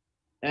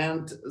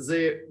 And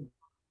the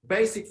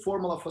basic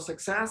formula for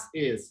success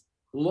is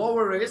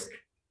lower risk,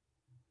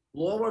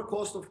 lower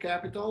cost of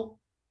capital,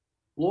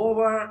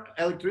 lower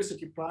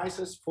electricity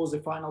prices for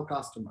the final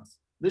customers.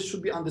 This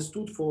should be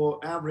understood for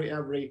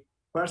every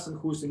person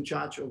who's in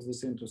charge of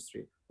this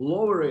industry.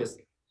 Lower risk,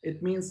 it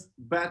means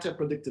better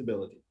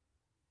predictability.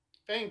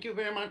 Thank you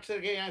very much,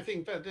 Sergei. I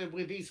think that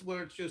with these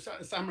words, you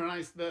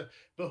summarized the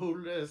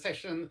whole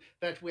session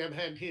that we have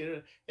had here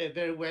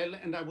very well.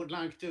 And I would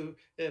like to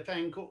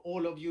thank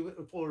all of you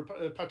for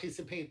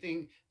participating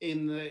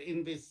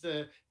in this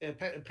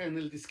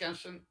panel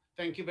discussion.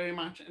 Thank you very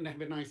much and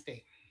have a nice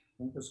day.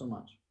 Thank you so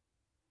much.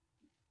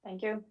 Thank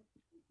you.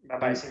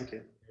 Bye-bye. Thank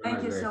you.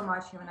 thank you so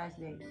much. Have a nice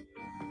day.